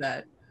definitely do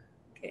that.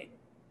 Okay.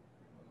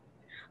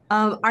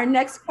 Our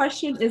next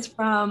question is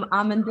from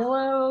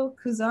Amandillo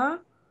Cousin.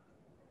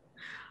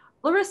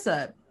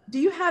 Larissa, do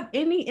you have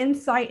any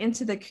insight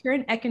into the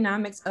current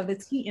economics of the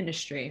tea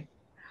industry?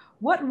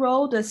 What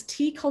role does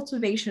tea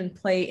cultivation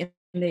play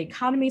in the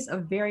economies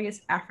of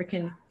various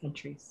African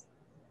countries?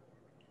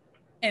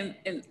 And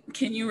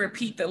can you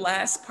repeat the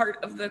last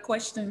part of the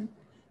question?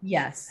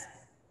 Yes.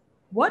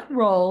 What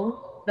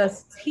role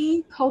does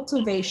tea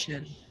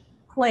cultivation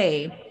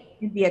play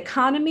in the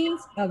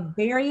economies of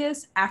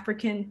various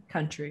African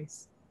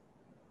countries?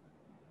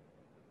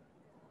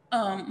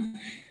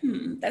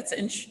 That's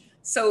interesting.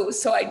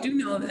 So I do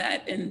know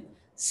that in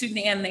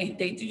Sudan, they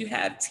do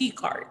have tea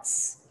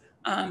carts.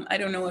 I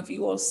don't know if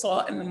you all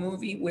saw in the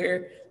movie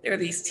where there are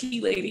these tea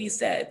ladies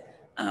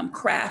that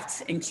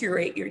craft and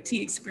curate your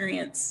tea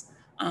experience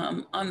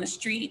on the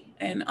street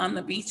and on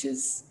the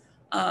beaches.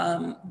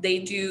 They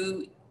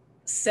do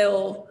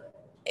sell,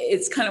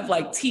 it's kind of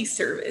like tea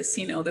service,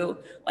 they'll,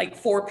 like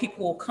 4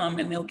 people will come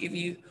and they'll give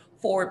you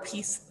 4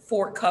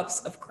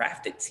 cups of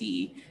crafted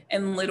tea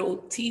in little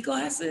tea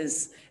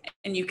glasses,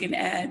 and you can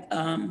add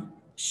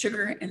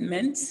sugar and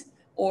mint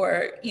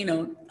or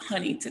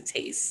honey to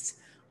taste.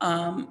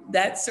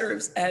 That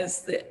serves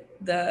as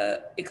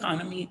the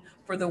economy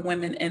for the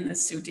women in the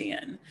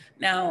Sudan.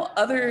 Now,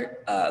 other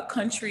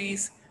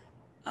countries,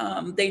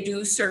 they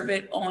do serve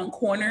it on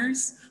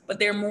corners, but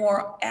they're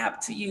more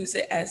apt to use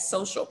it as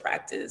social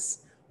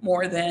practice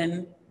more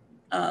than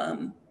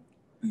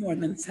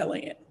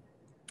selling it.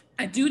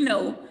 I do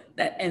know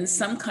that in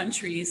some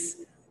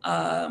countries,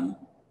 in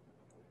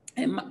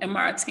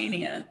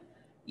Mauritania,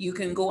 you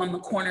can go on the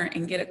corner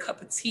and get a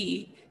cup of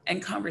tea and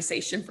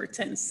conversation for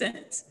 10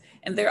 cents.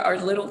 And there are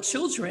little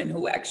children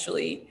who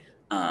actually,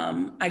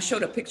 I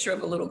showed a picture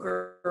of a little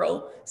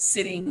girl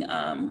sitting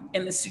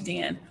in the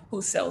Sudan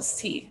who sells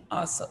tea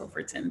also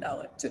for $10,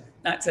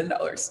 not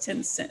 $10,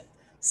 10 cents.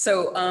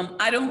 So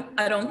I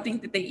don't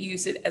think that they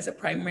use it as a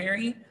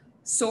primary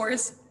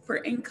source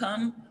for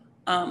income.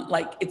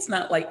 Like it's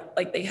not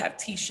like they have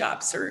tea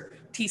shops or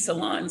tea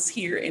salons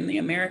here in the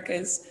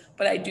Americas,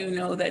 but I do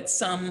know that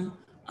some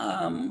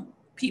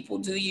people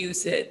do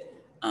use it,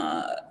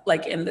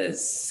 like in the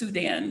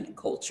Sudan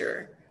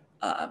culture,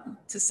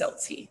 to sell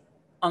tea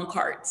on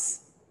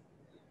carts.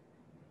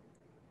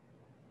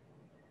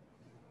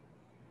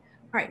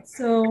 All right,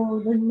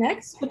 so the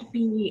next would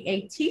be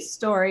a tea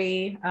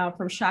story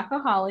from Shaka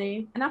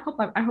Holly, and I hope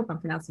I'm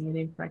pronouncing your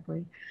name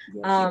correctly.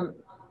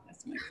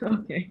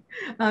 Okay.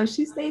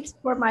 She states,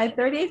 for my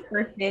 30th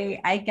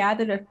birthday, I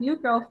gathered a few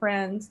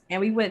girlfriends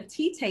and we went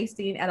tea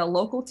tasting at a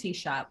local tea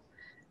shop.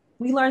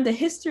 We learned the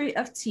history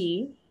of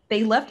tea.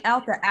 They left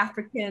out the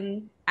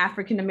African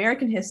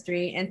American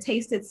history and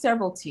tasted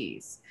several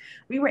teas.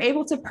 We were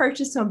able to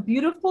purchase some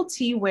beautiful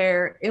tea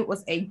where it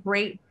was a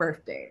great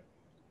birthday.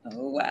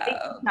 Oh, wow. Thank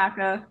you,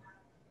 Shaka.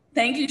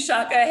 Thank you,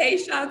 Shaka. Hey,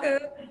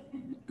 Shaka.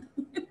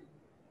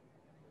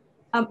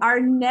 Our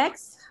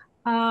next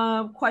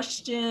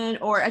question,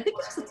 or I think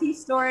it's just a tea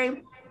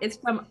story, it's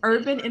from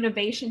Urban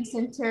Innovation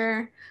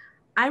Center.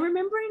 I'm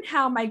remembering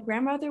how my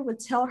grandmother would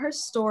tell her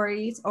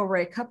stories over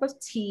a cup of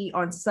tea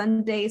on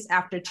Sundays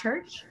after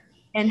church,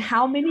 and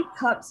how many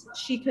cups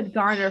she could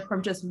garner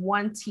from just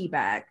one tea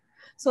bag.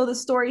 So the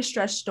story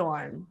stretched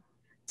on.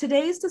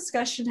 Today's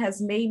discussion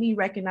has made me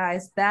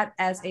recognize that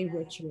as a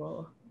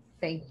ritual.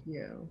 Thank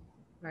you.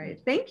 All right.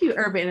 Thank you,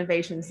 Urban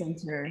Innovation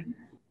Center.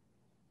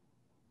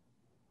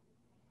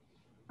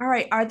 All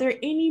right, are there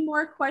any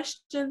more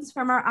questions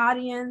from our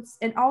audience?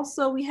 And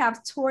also we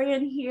have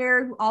Torian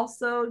here who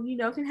also,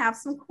 can have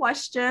some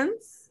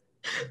questions.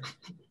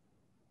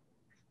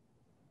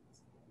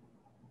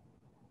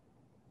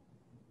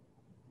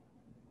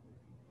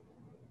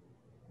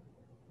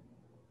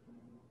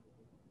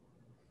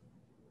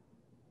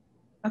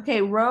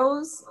 Okay,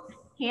 Rose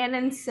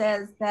Hannon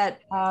says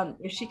that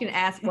if she can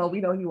ask, well,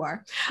 we know you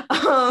are.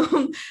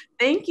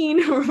 Thanking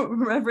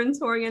Reverend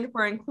Torian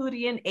for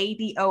including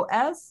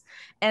ADOS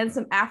and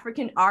some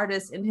African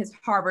artists in his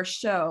Harbor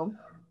show.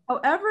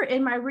 However,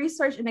 in my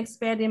research and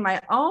expanding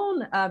my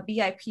own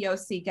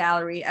BIPOC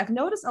gallery, I've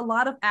noticed a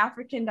lot of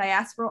African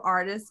diaspora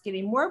artists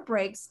getting more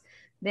breaks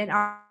than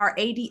our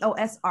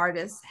ADOS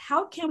artists.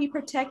 How can we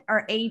protect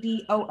our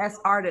ADOS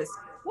artists?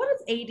 What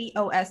does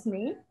ADOS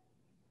mean?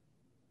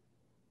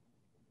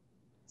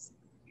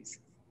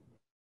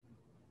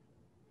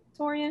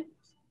 Torian?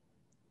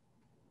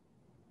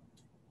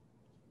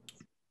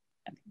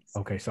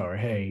 Okay, sorry.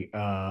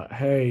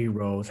 Hey,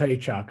 Rose. Hey,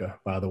 Chaka,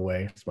 by the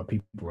way. It's my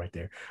people right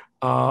there.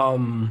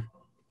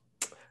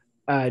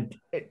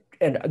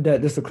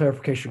 This is a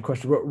clarification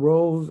question.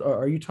 Rose,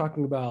 are you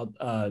talking about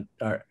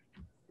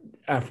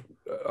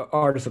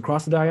artists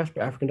across the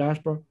diaspora, African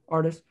diaspora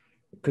artists?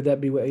 Could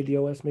that be what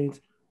ADOS means?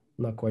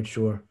 I'm not quite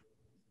sure.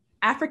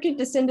 African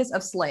descendants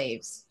of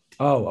slaves.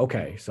 Oh,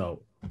 okay.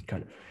 So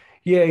kind of,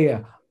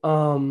 yeah.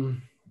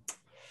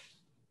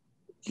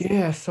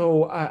 Yeah,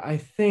 so I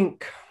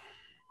think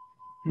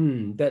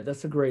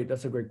that's a great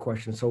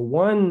question. So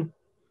one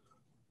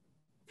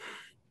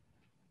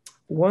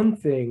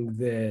thing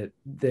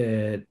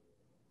that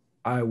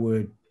I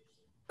would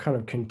kind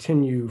of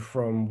continue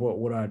from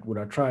what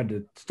I tried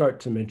to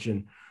start to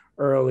mention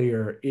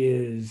earlier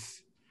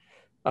is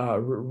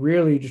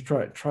really just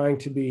trying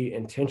to be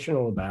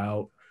intentional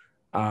about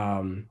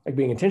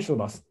being intentional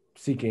about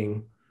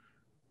seeking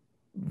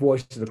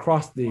voices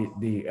across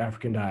the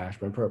African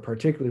diaspora,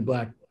 particularly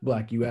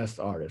Black U.S.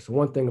 artists. So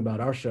one thing about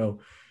our show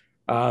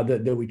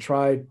that we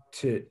try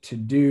to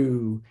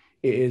do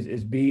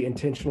is be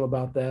intentional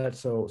about that.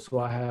 So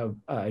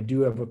I do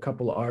have a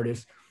couple of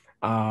artists,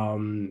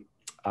 who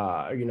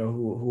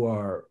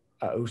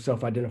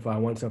self-identify.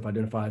 One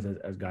self-identifies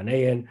as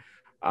Ghanaian.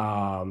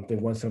 I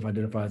think one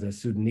self-identifies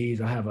as Sudanese.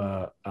 I have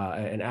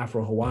an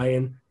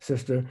Afro-Hawaiian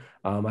sister.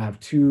 I have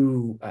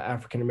two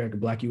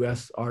African-American Black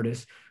U.S.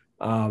 artists,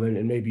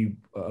 and maybe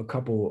a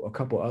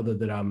couple other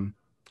that I'm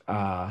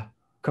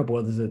couple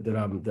others that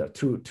I'm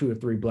two or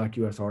three Black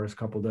U.S. artists,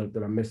 couple that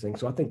I'm missing.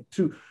 So I think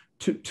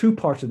two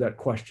parts of that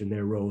question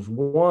there, Rose.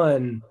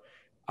 One,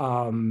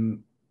 at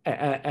an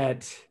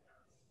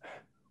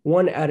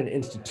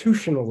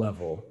institutional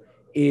level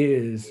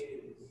is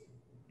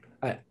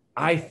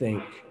I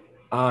think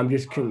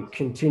just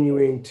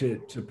continuing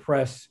to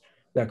press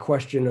that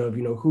question of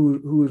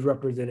who is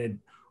represented.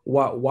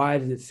 Why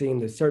does it seem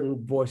that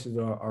certain voices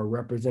are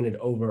represented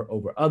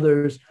over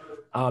others,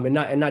 and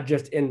not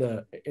just in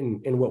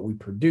what we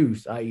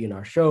produce, i.e. in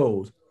our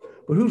shows,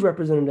 but who's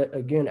represented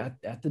again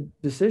at the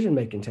decision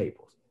making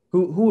tables?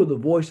 Who are the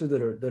voices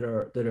that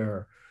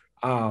are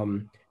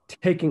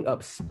taking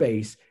up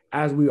space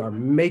as we are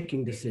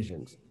making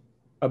decisions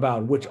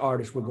about which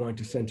artists we're going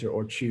to center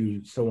or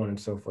choose, so on and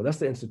so forth. That's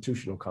the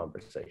institutional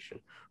conversation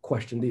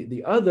question.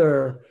 The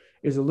other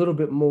is a little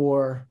bit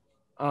more,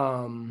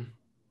 it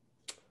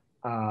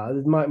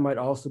might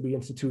also be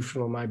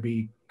institutional, might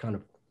be kind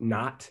of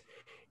not,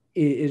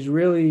 is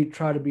really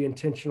try to be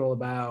intentional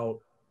about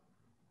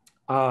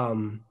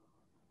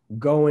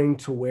going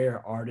to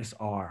where artists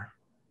are.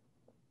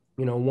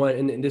 You know, one,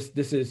 and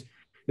this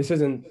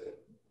isn't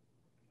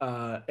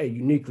a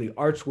uniquely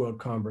arts world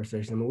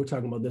conversation. I mean, we're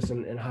talking about this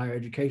in higher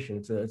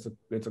education.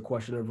 It's a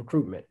question of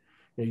recruitment.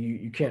 You know,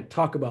 you can't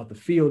talk about the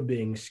field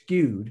being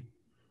skewed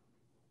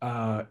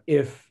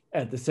if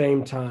at the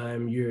same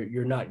time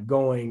you're not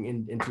going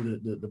into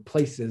the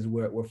places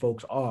where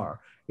folks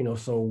are. You know,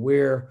 so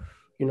where,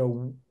 you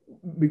know,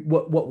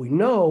 what we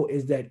know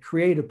is that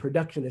creative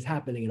production is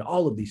happening in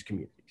all of these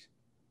communities,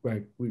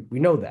 right? We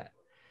know that.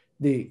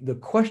 The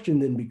question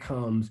then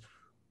becomes,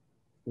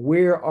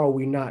 where are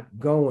we not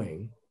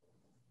going?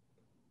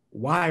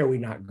 Why are we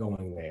not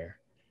going there?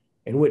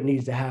 And what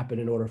needs to happen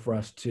in order for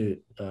us to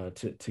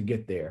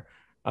get there?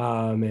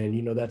 And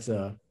you know, that's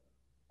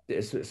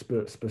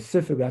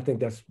specific. I think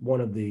that's one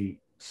of the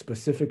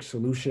specific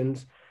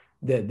solutions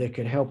that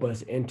could help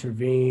us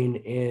intervene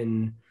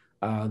in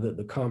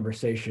the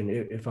conversation.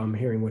 If I'm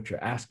hearing what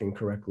you're asking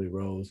correctly,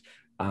 Rose,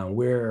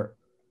 where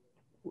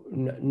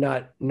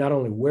not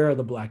only where are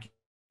the Black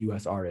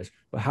U.S. artists,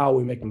 but how are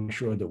we making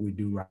sure that we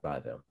do right by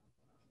them?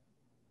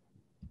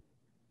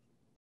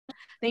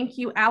 Thank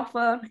you,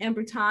 Alpha and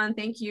Bruton.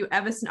 Thank you,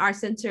 Evanston Art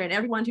Center, and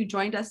everyone who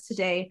joined us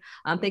today.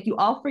 Thank you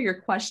all for your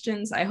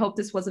questions. I hope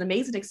this was an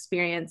amazing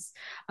experience.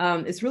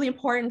 It's really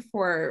important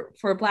for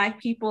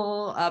Black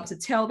people to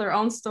tell their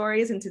own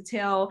stories and to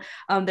tell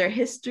their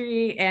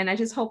history. And I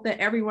just hope that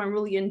everyone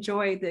really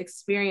enjoyed the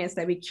experience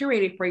that we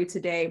curated for you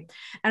today.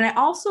 And I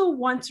also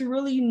want to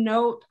really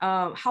note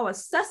how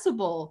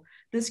accessible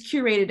this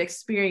curated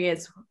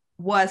experience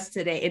was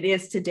today. It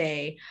is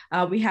today.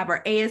 We have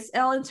our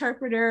ASL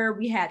interpreter,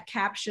 we had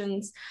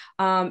captions,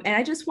 and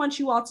I just want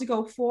you all to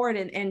go forward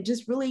and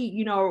just really,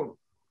 you know,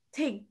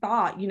 take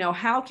thought, you know,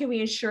 how can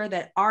we ensure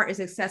that art is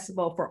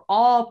accessible for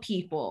all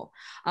people,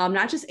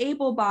 not just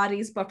able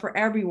bodies, but for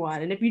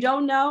everyone. And if you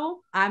don't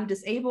know, I'm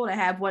disabled, I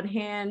have one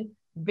hand,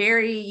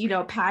 very, you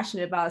know,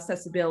 passionate about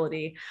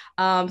accessibility.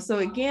 So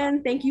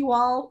again, thank you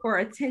all for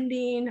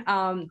attending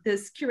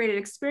this curated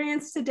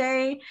experience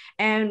today.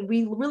 And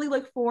we really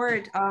look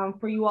forward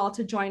for you all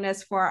to join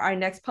us for our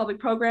next public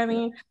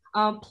programming.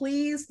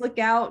 Please look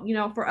out, you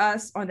know, for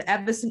us on the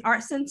Evanston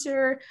Art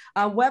Center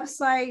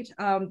website,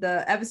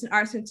 the Evanston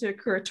Art Center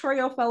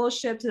Curatorial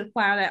Fellowship, to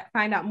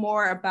find out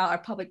more about our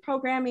public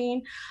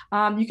programming.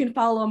 You can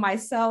follow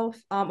myself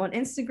on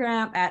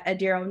Instagram at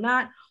Adero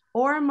Knott,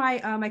 or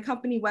my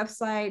company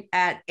website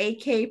at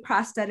AK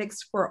Prosthetics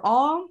for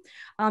All.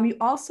 You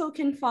also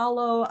can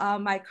follow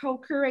my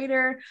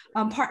co-curator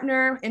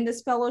partner in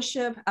this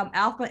fellowship,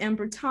 Alpha and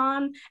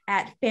Bruton,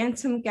 at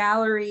Phantom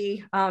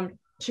Gallery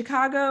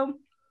Chicago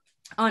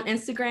on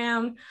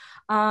Instagram.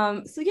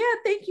 So yeah,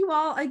 thank you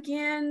all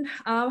again.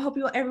 Hope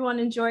everyone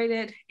enjoyed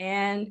it.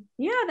 And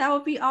yeah, that will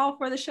be all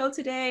for the show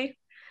today.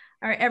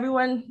 All right,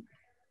 everyone,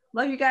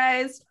 love you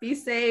guys. Be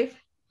safe.